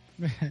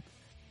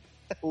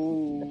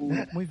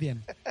 Muy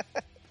bien.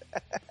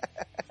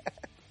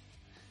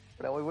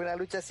 Una muy buena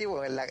lucha, sí,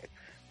 bueno,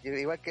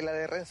 igual que la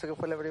de Renzo, que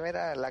fue la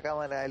primera, la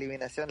cámara de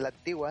eliminación, la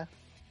antigua,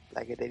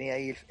 la que tenía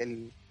ahí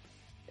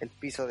el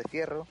piso de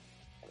fierro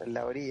en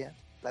la orilla,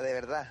 la de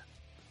verdad,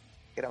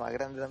 que era más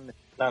grande también.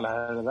 La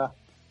de verdad.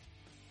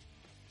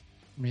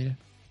 Mira.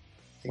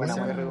 Buena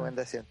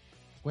recomendación.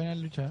 Buena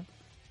lucha.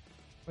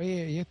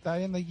 Oye, yo estaba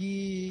viendo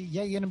aquí,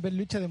 ya quieren ver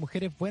luchas de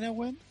mujeres buenas,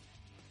 weón.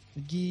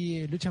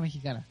 Aquí lucha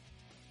mexicana.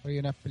 Oye,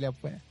 unas peleas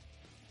buenas.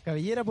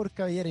 Cabellera por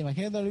cabellera,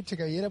 imagínate una lucha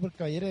cabellera por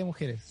cabellera de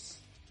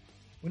mujeres.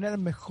 Una de las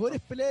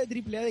mejores peleas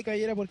de AAA de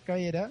cabellera por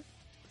cabellera.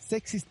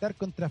 Sexy Star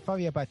contra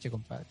Fabi Apache,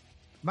 compadre.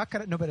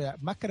 Máscara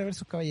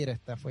versus cabellera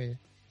esta fue.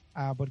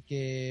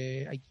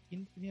 Porque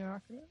 ¿quién tenía la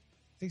máscara?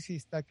 Sexy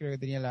Star creo que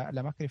tenía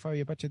la máscara y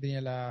Fabi Apache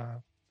tenía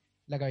la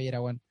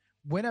cabellera, weón.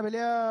 Buena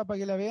pelea para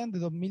que la vean, de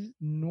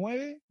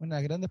 2009, una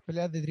de las grandes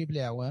peleas de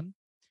AAA, weón.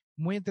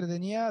 Muy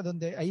entretenida,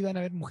 donde ahí van a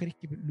ver mujeres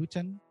que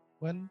luchan,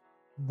 weón.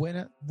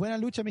 Buena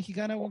lucha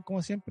mexicana, weón,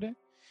 como siempre,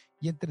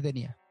 y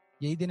entretenida.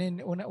 Y ahí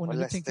tienen una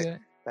lucha en que...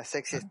 La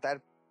Sexy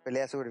Star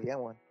pelea súper bien,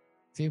 weón.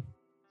 Sí.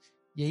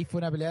 Y ahí fue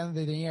una pelea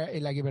donde tenía,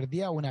 en la que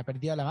perdía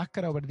la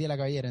máscara o perdía la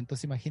cabellera.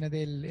 Entonces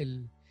imagínate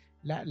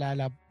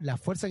la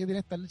fuerza que tiene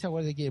esta lucha,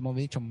 weón, de que hemos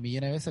dicho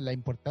millones de veces la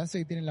importancia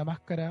que tiene la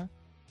máscara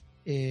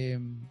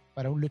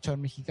para un luchador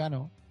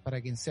mexicano,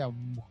 para quien sea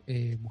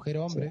mujer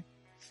o hombre, sí.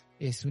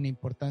 Es una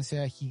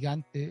importancia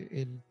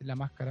gigante la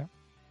máscara.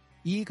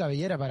 Y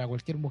cabellera para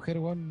cualquier mujer,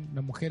 bueno,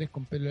 las mujeres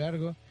con pelo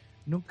largo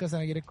nunca se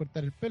van a querer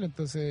cortar el pelo,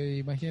 entonces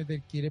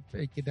imagínate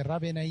el que te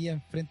rapen ahí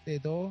enfrente de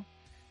todo,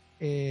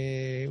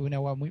 una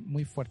agua muy,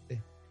 muy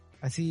fuerte.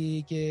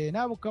 Así que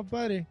nada, pues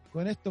compadre,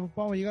 con esto pues,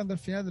 vamos llegando al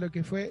final de lo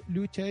que fue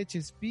Lucha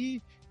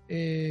HSP.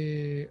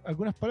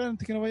 ¿Algunas palabras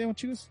antes que nos vayamos,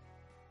 chicos?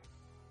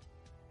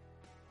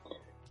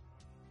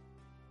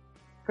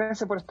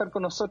 Gracias por estar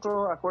con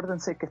nosotros.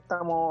 Acuérdense que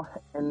estamos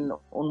en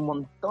un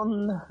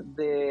montón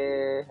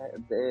de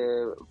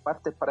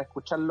partes para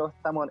escucharlo.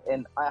 Estamos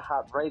en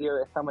iHeartRadio,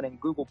 estamos en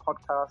Google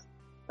Podcast,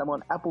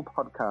 estamos en Apple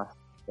Podcast,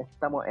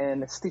 estamos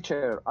en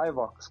Stitcher,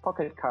 iVoox,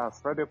 Pocket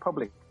Cast, Radio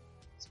Public,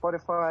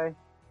 Spotify,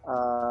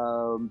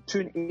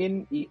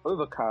 TuneIn y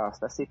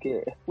Overcast. Así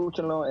que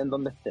escúchenlo en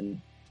donde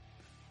estén.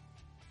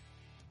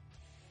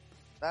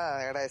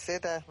 Nada,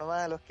 agradecer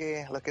nomás a los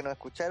que nos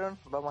escucharon.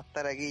 Vamos a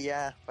estar aquí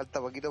ya,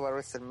 falta poquito para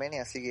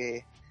WrestleMania, así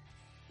que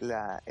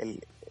la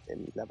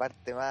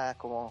parte más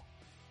como,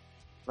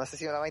 no sé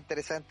si la más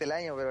interesante del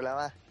año, pero la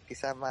más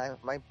quizás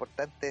más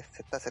importante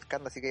se está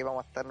acercando, así que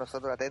vamos a estar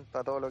nosotros atentos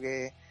a todo lo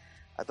que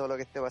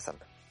esté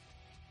pasando.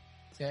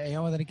 O sea, ahí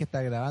vamos a tener que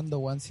estar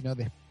grabando, Juan, si no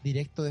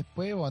directo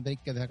después, vamos a tener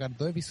que sacar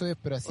 2 episodios,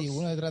 pero así,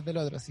 uno detrás del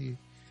otro, así.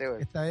 Sí, bueno.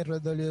 Esta vez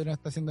WWE nos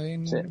está haciendo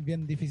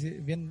bien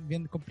difícil,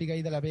 bien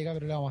complicadita la pega,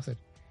 pero la vamos a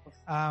hacer.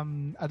 A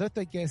todo esto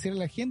hay que decirle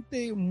a la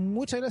gente,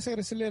 muchas gracias,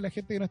 agradecerle a la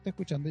gente que nos está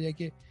escuchando, ya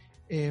que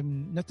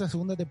nuestra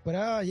segunda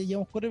temporada ya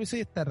llevamos 4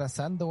 episodios y está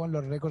arrasando con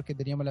los récords que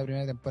teníamos la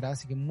primera temporada,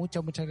 así que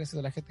muchas gracias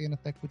a la gente que nos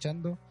está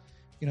escuchando,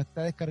 que nos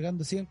está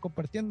descargando, sigan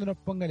compartiéndonos,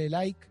 póngale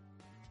like,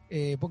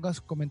 pongan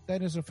sus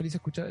comentarios, nosotros felices de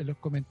escuchar los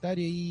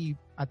comentarios y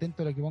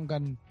atentos a lo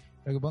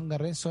que ponga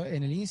Renzo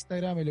en el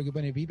Instagram y lo que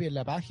pone Pipe en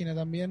la página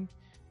también,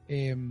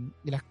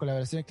 y las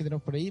colaboraciones que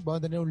tenemos por ahí. Vamos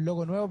a tener un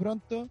logo nuevo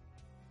pronto,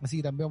 así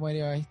que también vamos a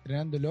ir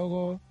estrenando el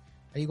logo.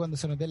 Ahí cuando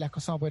se nos den las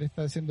cosas vamos a poder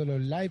estar haciendo los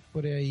live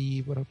por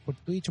ahí, por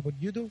Twitch o por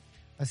YouTube.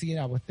 Así que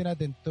nada, pues estén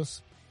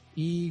atentos.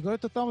 Y con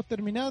esto estamos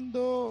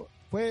terminando.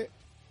 Fue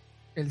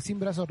el Sin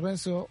Brazos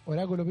Renzo,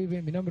 Oráculo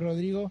Pipe, mi nombre es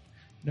Rodrigo.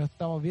 Nos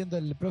estamos viendo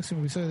en el próximo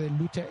episodio de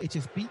Lucha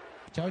HSP.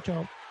 Chao,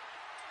 chao.